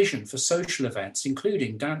making provision for social events,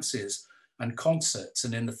 including dances and concerts.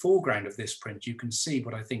 And in the foreground of this print, you can see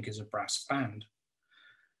what I think is a brass band.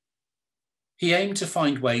 He aimed to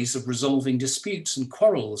find ways of resolving disputes and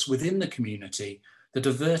quarrels within the community that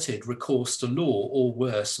averted recourse to law or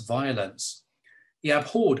worse, violence. He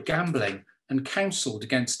abhorred gambling and counselled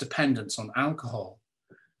against dependence on alcohol.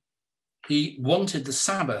 He wanted the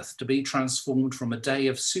Sabbath to be transformed from a day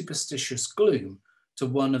of superstitious gloom to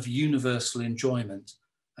one of universal enjoyment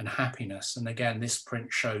and happiness. And again, this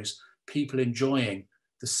print shows people enjoying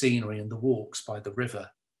the scenery and the walks by the river.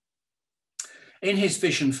 In his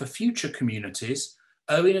vision for future communities,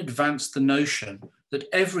 Owen advanced the notion that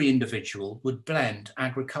every individual would blend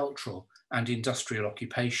agricultural and industrial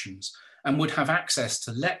occupations and would have access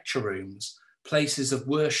to lecture rooms, places of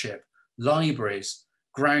worship, libraries,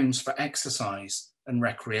 grounds for exercise and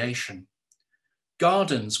recreation.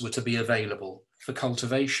 Gardens were to be available for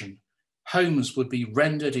cultivation. Homes would be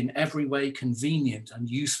rendered in every way convenient and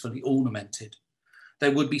usefully ornamented.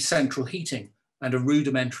 There would be central heating and a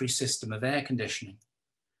rudimentary system of air conditioning.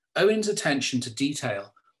 Owen's attention to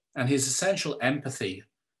detail and his essential empathy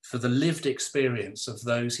for the lived experience of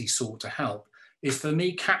those he sought to help is for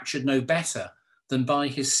me captured no better than by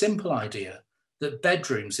his simple idea that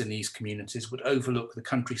bedrooms in these communities would overlook the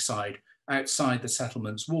countryside outside the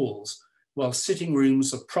settlement's walls, while sitting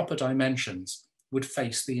rooms of proper dimensions would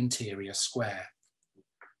face the interior square.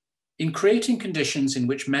 In creating conditions in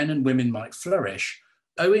which men and women might flourish,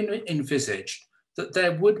 Owen envisaged that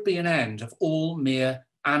there would be an end of all mere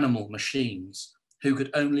animal machines who could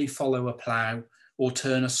only follow a plough or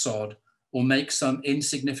turn a sod or make some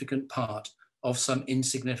insignificant part of some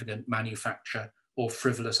insignificant manufacture or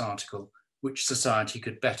frivolous article which society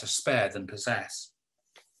could better spare than possess.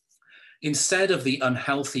 Instead of the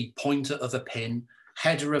unhealthy pointer of a pin,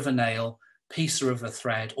 header of a nail, piecer of a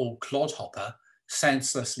thread, or clodhopper,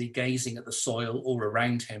 senselessly gazing at the soil or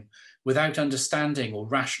around him without understanding or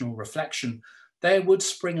rational reflection, there would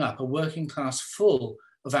spring up a working class full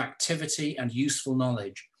of activity and useful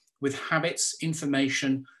knowledge, with habits,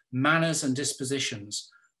 information, manners and dispositions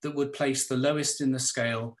that would place the lowest in the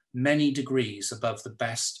scale many degrees above the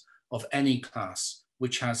best of any class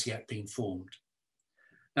which has yet been formed.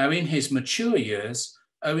 Now, in his mature years,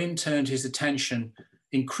 Owen turned his attention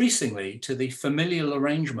increasingly to the familial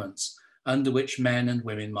arrangements under which men and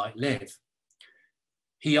women might live.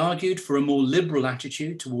 He argued for a more liberal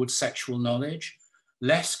attitude towards sexual knowledge,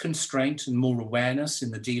 less constraint and more awareness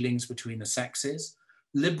in the dealings between the sexes,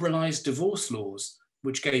 liberalised divorce laws,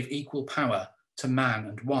 which gave equal power to man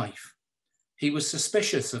and wife. He was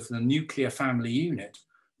suspicious of the nuclear family unit,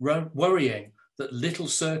 worrying that little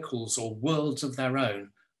circles or worlds of their own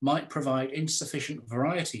might provide insufficient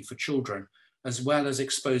variety for children, as well as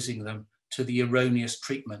exposing them to the erroneous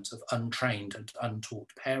treatment of untrained and untaught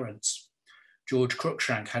parents. George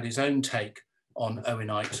Cruikshank had his own take on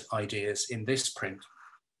Owenite ideas in this print.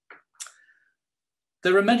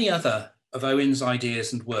 There are many other of Owen's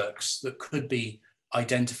ideas and works that could be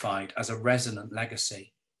identified as a resonant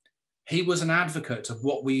legacy. He was an advocate of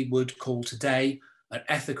what we would call today an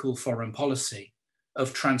ethical foreign policy,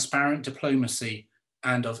 of transparent diplomacy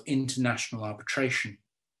and of international arbitration.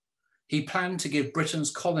 He planned to give Britain's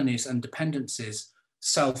colonies and dependencies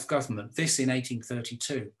self-government, this in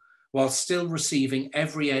 1832, while still receiving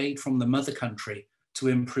every aid from the mother country to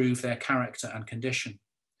improve their character and condition.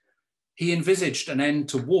 He envisaged an end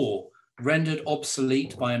to war, rendered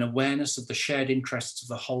obsolete by an awareness of the shared interests of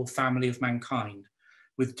the whole family of mankind,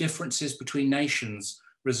 with differences between nations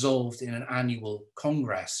resolved in an annual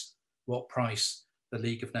Congress, what price the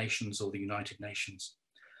League of Nations or the United Nations.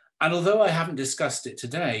 And although I haven't discussed it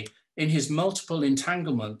today, in his multiple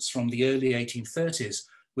entanglements from the early 1830s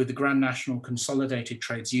with the Grand National Consolidated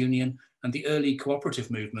Trades Union and the early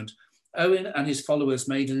cooperative movement, Owen and his followers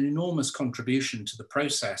made an enormous contribution to the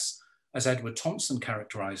process as Edward Thompson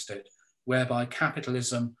characterised it, whereby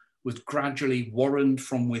capitalism was gradually warrened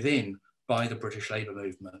from within by the British labour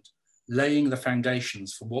movement, laying the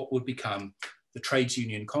foundations for what would become the Trades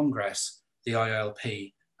Union Congress, the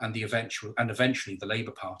ILP, and eventually the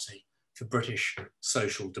Labour Party for British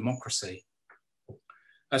social democracy.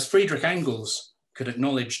 As Friedrich Engels could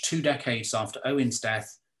acknowledge 2 decades after Owen's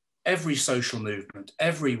death, every social movement,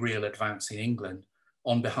 every real advance in England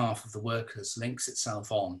on behalf of the workers links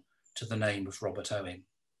itself on to the name of Robert Owen.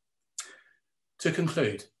 To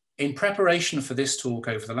conclude, in preparation for this talk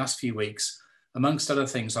over the last few weeks, amongst other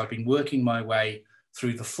things, I've been working my way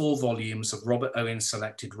through the 4 volumes of Robert Owen's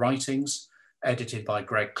selected writings, edited by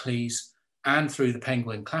Greg Cleese, and through the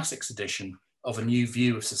Penguin Classics edition of A New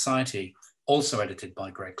View of Society, also edited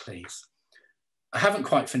by Greg Cleese. I haven't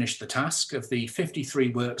quite finished the task. Of the 53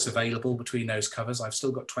 works available between those covers, I've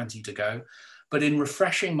still got 20 to go. But in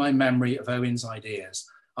refreshing my memory of Owen's ideas,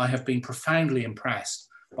 I have been profoundly impressed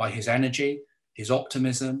by his energy, his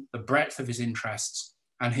optimism, the breadth of his interests,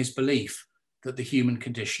 and his belief that the human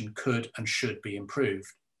condition could and should be improved.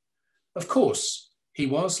 Of course, he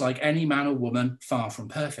was, like any man or woman, far from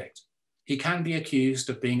perfect. He can be accused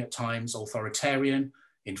of being at times authoritarian,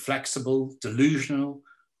 inflexible, delusional,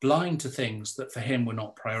 blind to things that for him were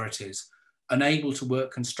not priorities, unable to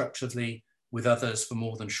work constructively with others for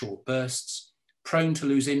more than short bursts, prone to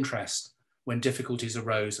lose interest when difficulties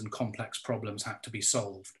arose and complex problems had to be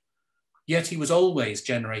solved. Yet he was always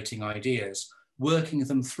generating ideas, working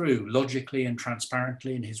them through logically and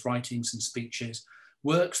transparently in his writings and speeches,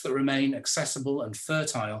 works that remain accessible and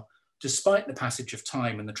fertile despite the passage of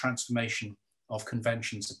time and the transformation of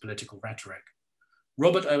conventions of political rhetoric.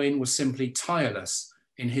 Robert Owen was simply tireless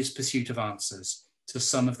in his pursuit of answers to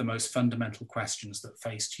some of the most fundamental questions that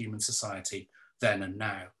faced human society then and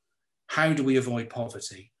now. How do we avoid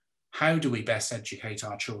poverty? How do we best educate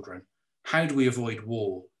our children? How do we avoid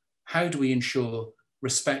war? How do we ensure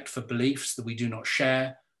respect for beliefs that we do not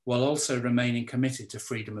share while also remaining committed to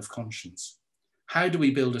freedom of conscience? How do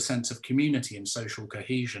we build a sense of community and social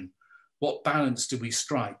cohesion? What balance do we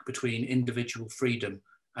strike between individual freedom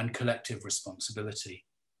and collective responsibility?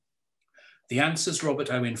 The answers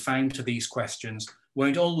Robert Owen found to these questions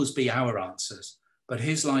won't always be our answers, but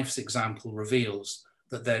his life's example reveals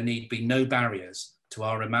that there need be no barriers to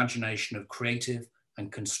our imagination of creative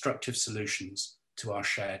and constructive solutions to our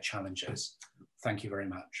shared challenges. Thank you very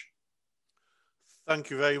much. Thank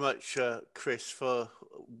you very much, Chris, for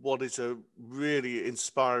what is a really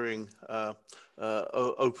inspiring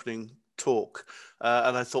opening talk.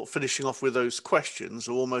 And I thought finishing off with those questions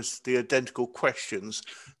are almost the identical questions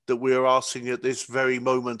that we're asking at this very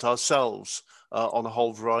moment ourselves on a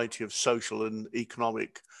whole variety of social and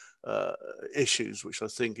economic issues, which I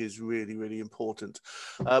think is really, really important.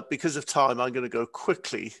 Because of time, I'm going to go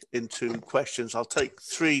quickly into questions. I'll take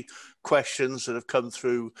 3 questions that have come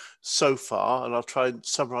through so far, and I'll try and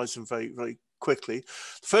summarize them very, very quickly.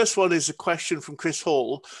 The first one is a question from Chris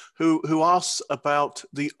Hall, who asks about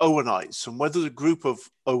the Owenites and whether the group of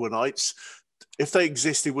Owenites, if they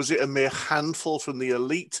existed, was it a mere handful from the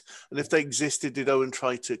elite? And if they existed, did Owen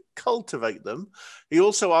try to cultivate them? He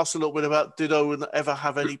also asked a little bit about, did Owen ever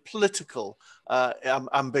have any political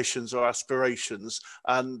ambitions or aspirations?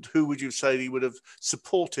 And who would you say he would have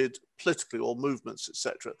supported politically, or movements,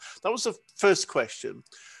 etc.? That was the first question.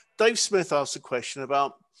 Dave Smith asked a question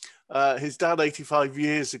about his dad 85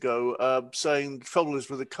 years ago saying the trouble is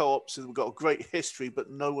with the co-ops, we've got a great history, but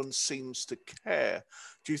no one seems to care.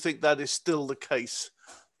 Do you think that is still the case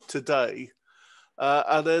today?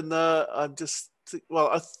 And then I'm just,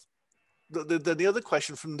 well, then the other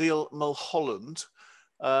question from Neil Mulholland,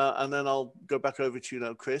 and then I'll go back over to you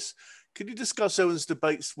now, Chris. Can you discuss Owen's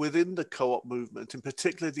debates within the co-op movement, in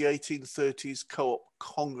particular the 1830s co-op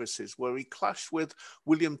congresses, where he clashed with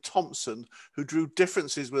William Thompson, who drew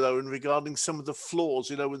differences with Owen regarding some of the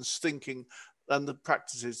flaws in Owen's thinking and the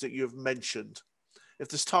practices that you have mentioned? If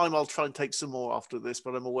there's time, I'll try and take some more after this,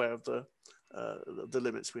 but I'm aware of the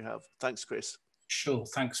limits we have. Thanks, Chris. Sure,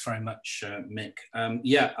 thanks very much, Mick.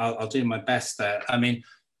 Yeah, I'll do my best there. I mean,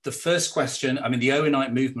 the first question, I mean, the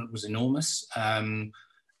Owenite movement was enormous.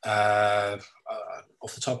 Off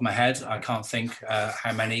the top of my head, I can't think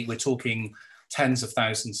how many. We're talking tens of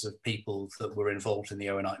thousands of people that were involved in the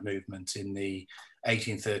Owenite movement in the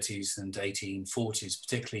 1830s and 1840s,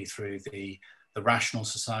 particularly through the Rational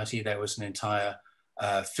Society. There was an entire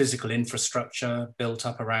physical infrastructure built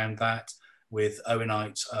up around that, with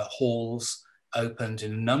Owenite halls opened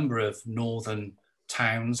in a number of northern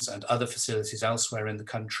towns and other facilities elsewhere in the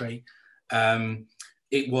country.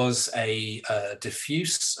 It was a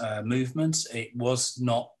diffuse movement. It was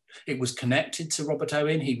not it was connected to Robert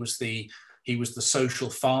Owen. He was the social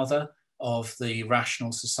father of the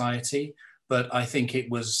rational society, but I think it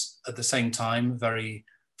was at the same time very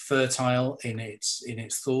fertile in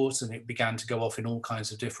its thought, and it began to go off in all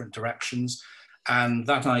kinds of different directions. And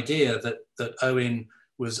that idea that Owen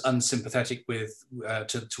was unsympathetic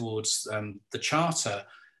towards the Charter,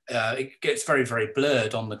 it gets very, very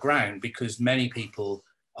blurred on the ground because many people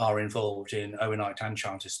are involved in Owenite and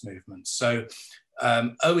Chartist movements. So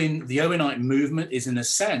the Owenite movement is in a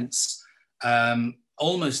sense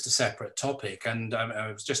almost a separate topic. And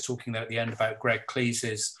I was just talking at the end about Greg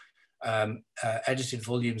Cleese's edited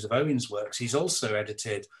volumes of Owen's works. He's also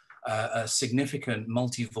edited a significant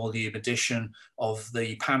multi-volume edition of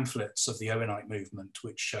the pamphlets of the Owenite movement,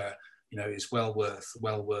 which is well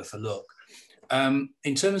worth a look.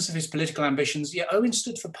 In terms of his political ambitions, yeah, Owen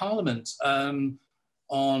stood for Parliament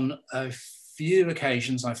on a few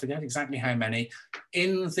occasions, I forget exactly how many.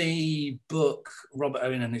 In the book Robert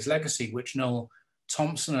Owen and His Legacy, which Noel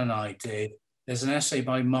Thompson and I did, there's an essay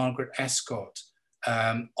by Margaret Escott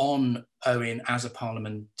on Owen as a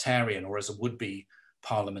parliamentarian, or as a would-be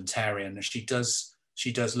parliamentarian. She does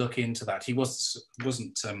look into that. He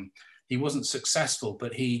wasn't successful,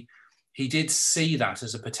 but he did see that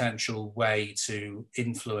as a potential way to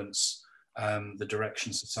influence the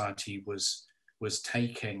direction society was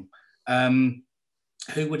taking.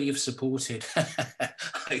 Who would he have supported?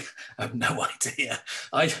 I have no idea.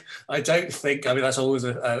 I don't think, I mean, that's always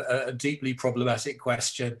a deeply problematic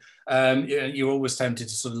question. You're always tempted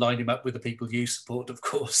to sort of line him up with the people you support, of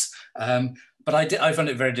course. But I found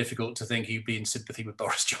it very difficult to think he'd be in sympathy with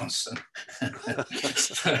Boris Johnson.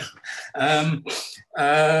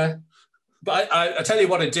 But I tell you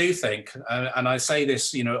what I do think, and I say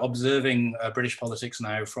this, observing British politics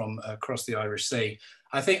now from across the Irish Sea,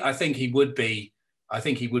 I think he would be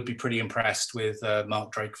pretty impressed with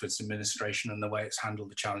Mark Drakeford's administration and the way it's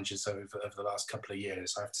handled the challenges over the last couple of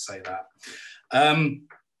years. I have to say that.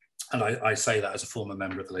 And I say that as a former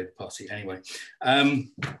member of the Labour Party anyway.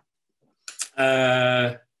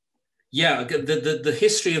 Yeah, the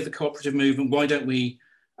history of the cooperative movement, why don't we,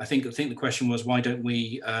 I think the question was, why don't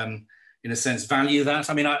we, in a sense, value that?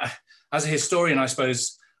 I mean, as a historian, I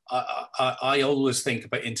suppose, I always think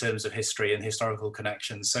about in terms of history and historical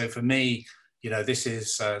connections. So for me, this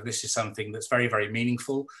is something that's very, very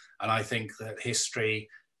meaningful. And I think that history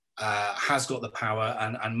has got the power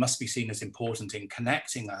and must be seen as important in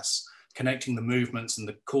connecting the movements and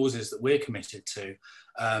the causes that we're committed to,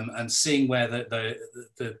 and seeing where the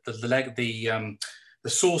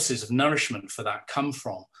sources of nourishment for that come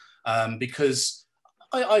from. Because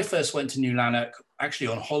I first went to New Lanark actually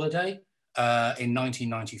on holiday in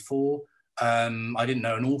 1994. I didn't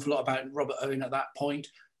know an awful lot about Robert Owen at that point.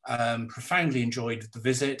 Profoundly enjoyed the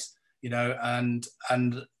visit, and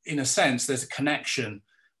in a sense, there's a connection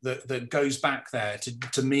that goes back there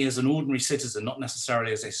to me as an ordinary citizen, not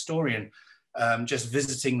necessarily as a historian, just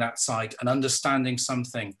visiting that site and understanding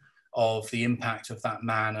something of the impact of that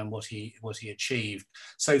man and what he achieved.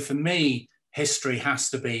 So for me, history has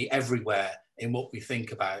to be everywhere in what we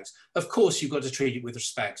think about. Of course, you've got to treat it with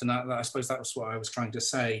respect, and I suppose that was what I was trying to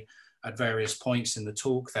say at various points in the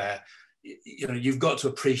talk there. You've got to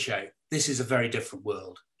appreciate this is a very different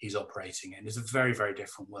world he's operating in. It's a very, very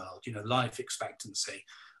different world. Life expectancy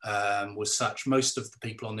was such. Most of the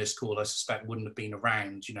people on this call, I suspect, wouldn't have been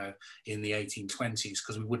around, in the 1820s,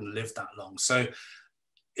 because we wouldn't live that long. So,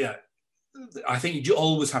 I think you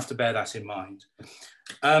always have to bear that in mind.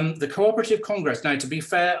 The Cooperative Congress. Now, to be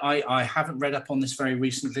fair, I haven't read up on this very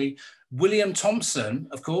recently. William Thompson,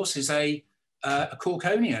 of course, is a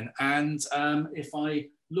Corkonian, and if I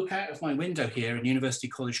look out of my window here in University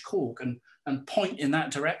College Cork and point in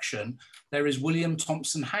that direction, there is William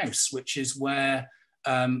Thompson House, which is where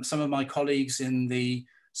some of my colleagues in the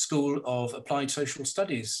School of Applied Social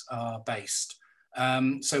Studies are based.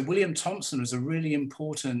 So William Thompson was a really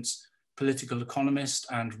important political economist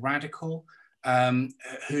and radical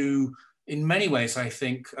who, in many ways, I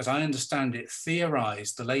think, as I understand it,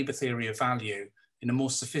 theorized the Labour theory of value in a more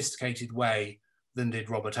sophisticated way than did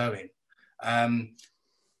Robert Owen.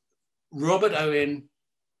 Robert Owen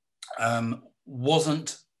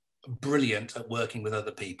wasn't brilliant at working with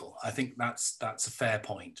other people. I think that's a fair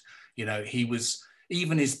point. He was,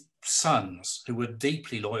 even his sons, who were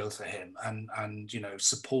deeply loyal to him and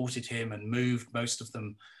supported him and moved most of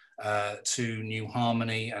them to New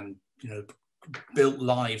Harmony and built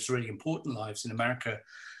lives, really important lives in America.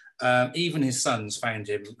 Even his sons found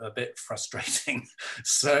him a bit frustrating.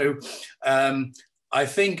 So I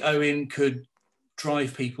think Owen could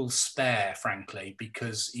drive people spare, frankly,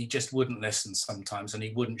 because he just wouldn't listen sometimes and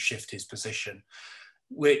he wouldn't shift his position.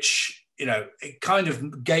 which, you know, it kind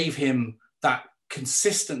of gave him that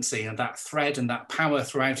consistency and that thread and that power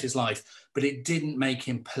throughout his life, but it didn't make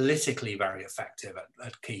him politically very effective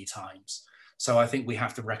at key times. So I think we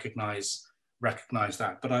have to recognize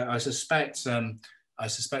that. But I suspect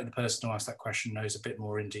the person who asked that question knows a bit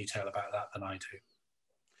more in detail about that than I do.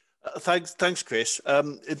 Thanks, Chris.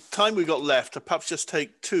 In time we've got left, I'll perhaps just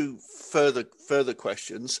take two further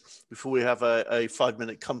questions before we have a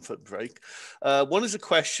 5-minute comfort break. One is a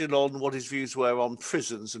question on what his views were on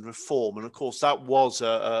prisons and reform, and of course that was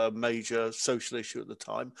a major social issue at the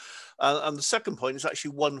time. And the second point is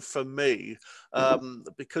actually one from me,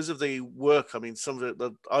 because of the work, I mean, some of it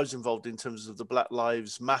that I was involved in terms of the Black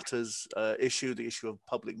Lives Matters issue, the issue of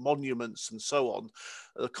public monuments and so on,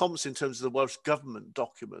 the comments in terms of the Welsh Government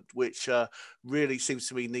document, which really seems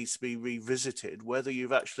to me needs to be revisited, whether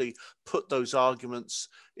you've actually put those arguments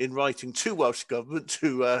in writing to Welsh Government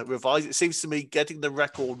to revise. It seems to me getting the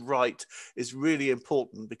record right is really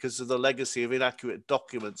important because of the legacy of inaccurate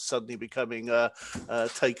documents suddenly becoming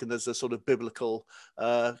taken as a sort of biblical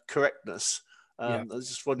correctness. I was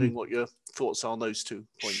just wondering what your thoughts are on those 2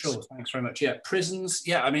 points. Sure, thanks very much. Yeah, prisons.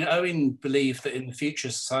 Yeah, I mean, Owen believed that in the future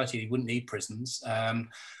society, he wouldn't need prisons.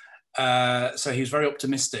 So he was very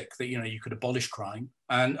optimistic that, you know, you could abolish crime.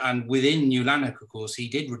 And within New Lanark, of course, he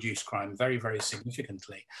did reduce crime very, very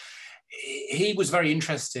significantly. He was very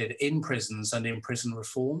interested in prisons and in prison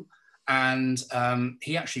reform. And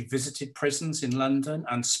he actually visited prisons in London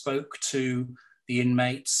and spoke to the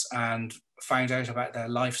inmates and found out about their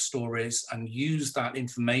life stories and used that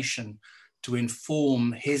information to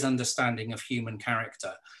inform his understanding of human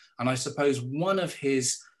character. And I suppose one of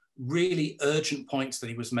his really urgent points that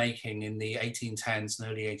he was making in the 1810s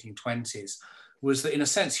and early 1820s was that, in a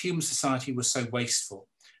sense, human society was so wasteful.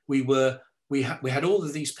 We had all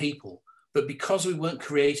of these people, but because we weren't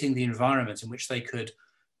creating the environment in which they could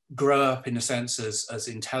grow up, in a sense, as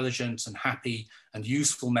intelligent and happy and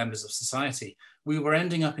useful members of society, we were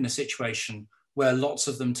ending up in a situation where lots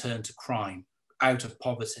of them turned to crime out of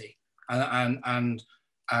poverty and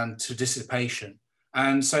to dissipation.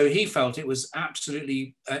 And so he felt it was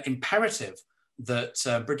absolutely imperative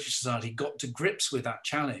that British society got to grips with that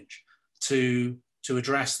challenge to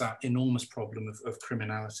address that enormous problem of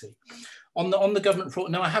criminality. On the government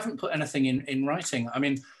report, no, I haven't put anything in writing. I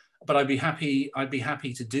mean, but I'd be happy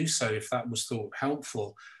to do so if that was thought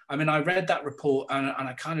helpful. I mean, I read that report and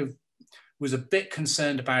I kind of was a bit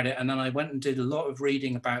concerned about it, and then I went and did a lot of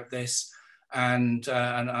reading about this, and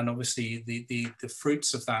obviously the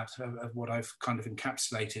fruits of that, of what I've kind of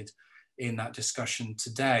encapsulated in that discussion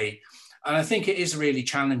today. And I think it is really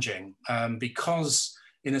challenging because,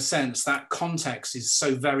 in a sense, that context is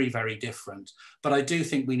so very, very different. But I do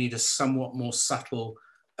think we need a somewhat more subtle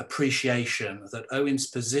appreciation that Owen's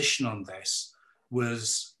position on this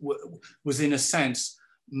was in a sense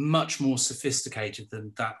much more sophisticated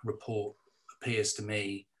than that report appears to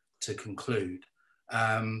me to conclude.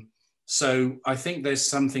 So I think there's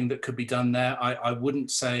something that could be done there. I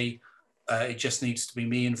wouldn't say it just needs to be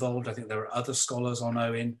me involved. I think there are other scholars on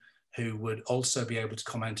Owen who would also be able to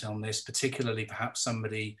comment on this, particularly perhaps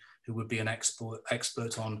somebody who would be an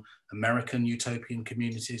expert on American utopian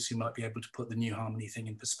communities who might be able to put the New Harmony thing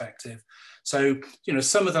in perspective. So, you know,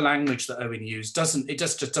 some of the language that Owen used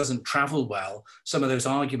just doesn't travel well. Some of those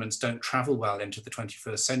arguments don't travel well into the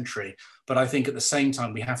 21st century. But I think at the same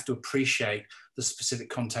time, we have to appreciate the specific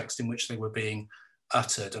context in which they were being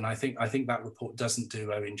uttered. And I think that report doesn't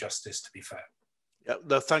do Owen justice, to be fair. Yeah,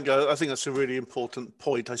 no, thank you. I think that's a really important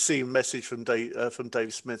point. I see a message from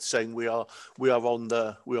Dave Smith saying we are on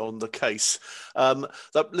the case.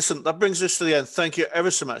 That brings us to the end. Thank you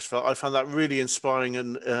ever so much for that. I found that really inspiring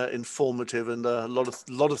and informative, and a lot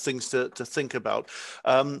of things to think about.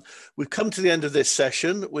 We've come to the end of this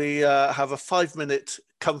session. We have a 5-minute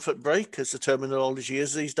comfort break, as the terminology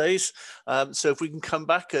is these days. So if we can come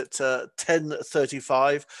back at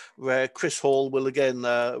 10:35, where Chris Hall will again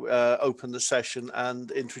open the session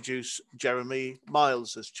and introduce Jeremy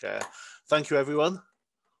Miles as chair. Thank you, everyone.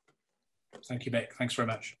 Thank you, Mick. Thanks very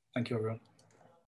much. Thank you, everyone.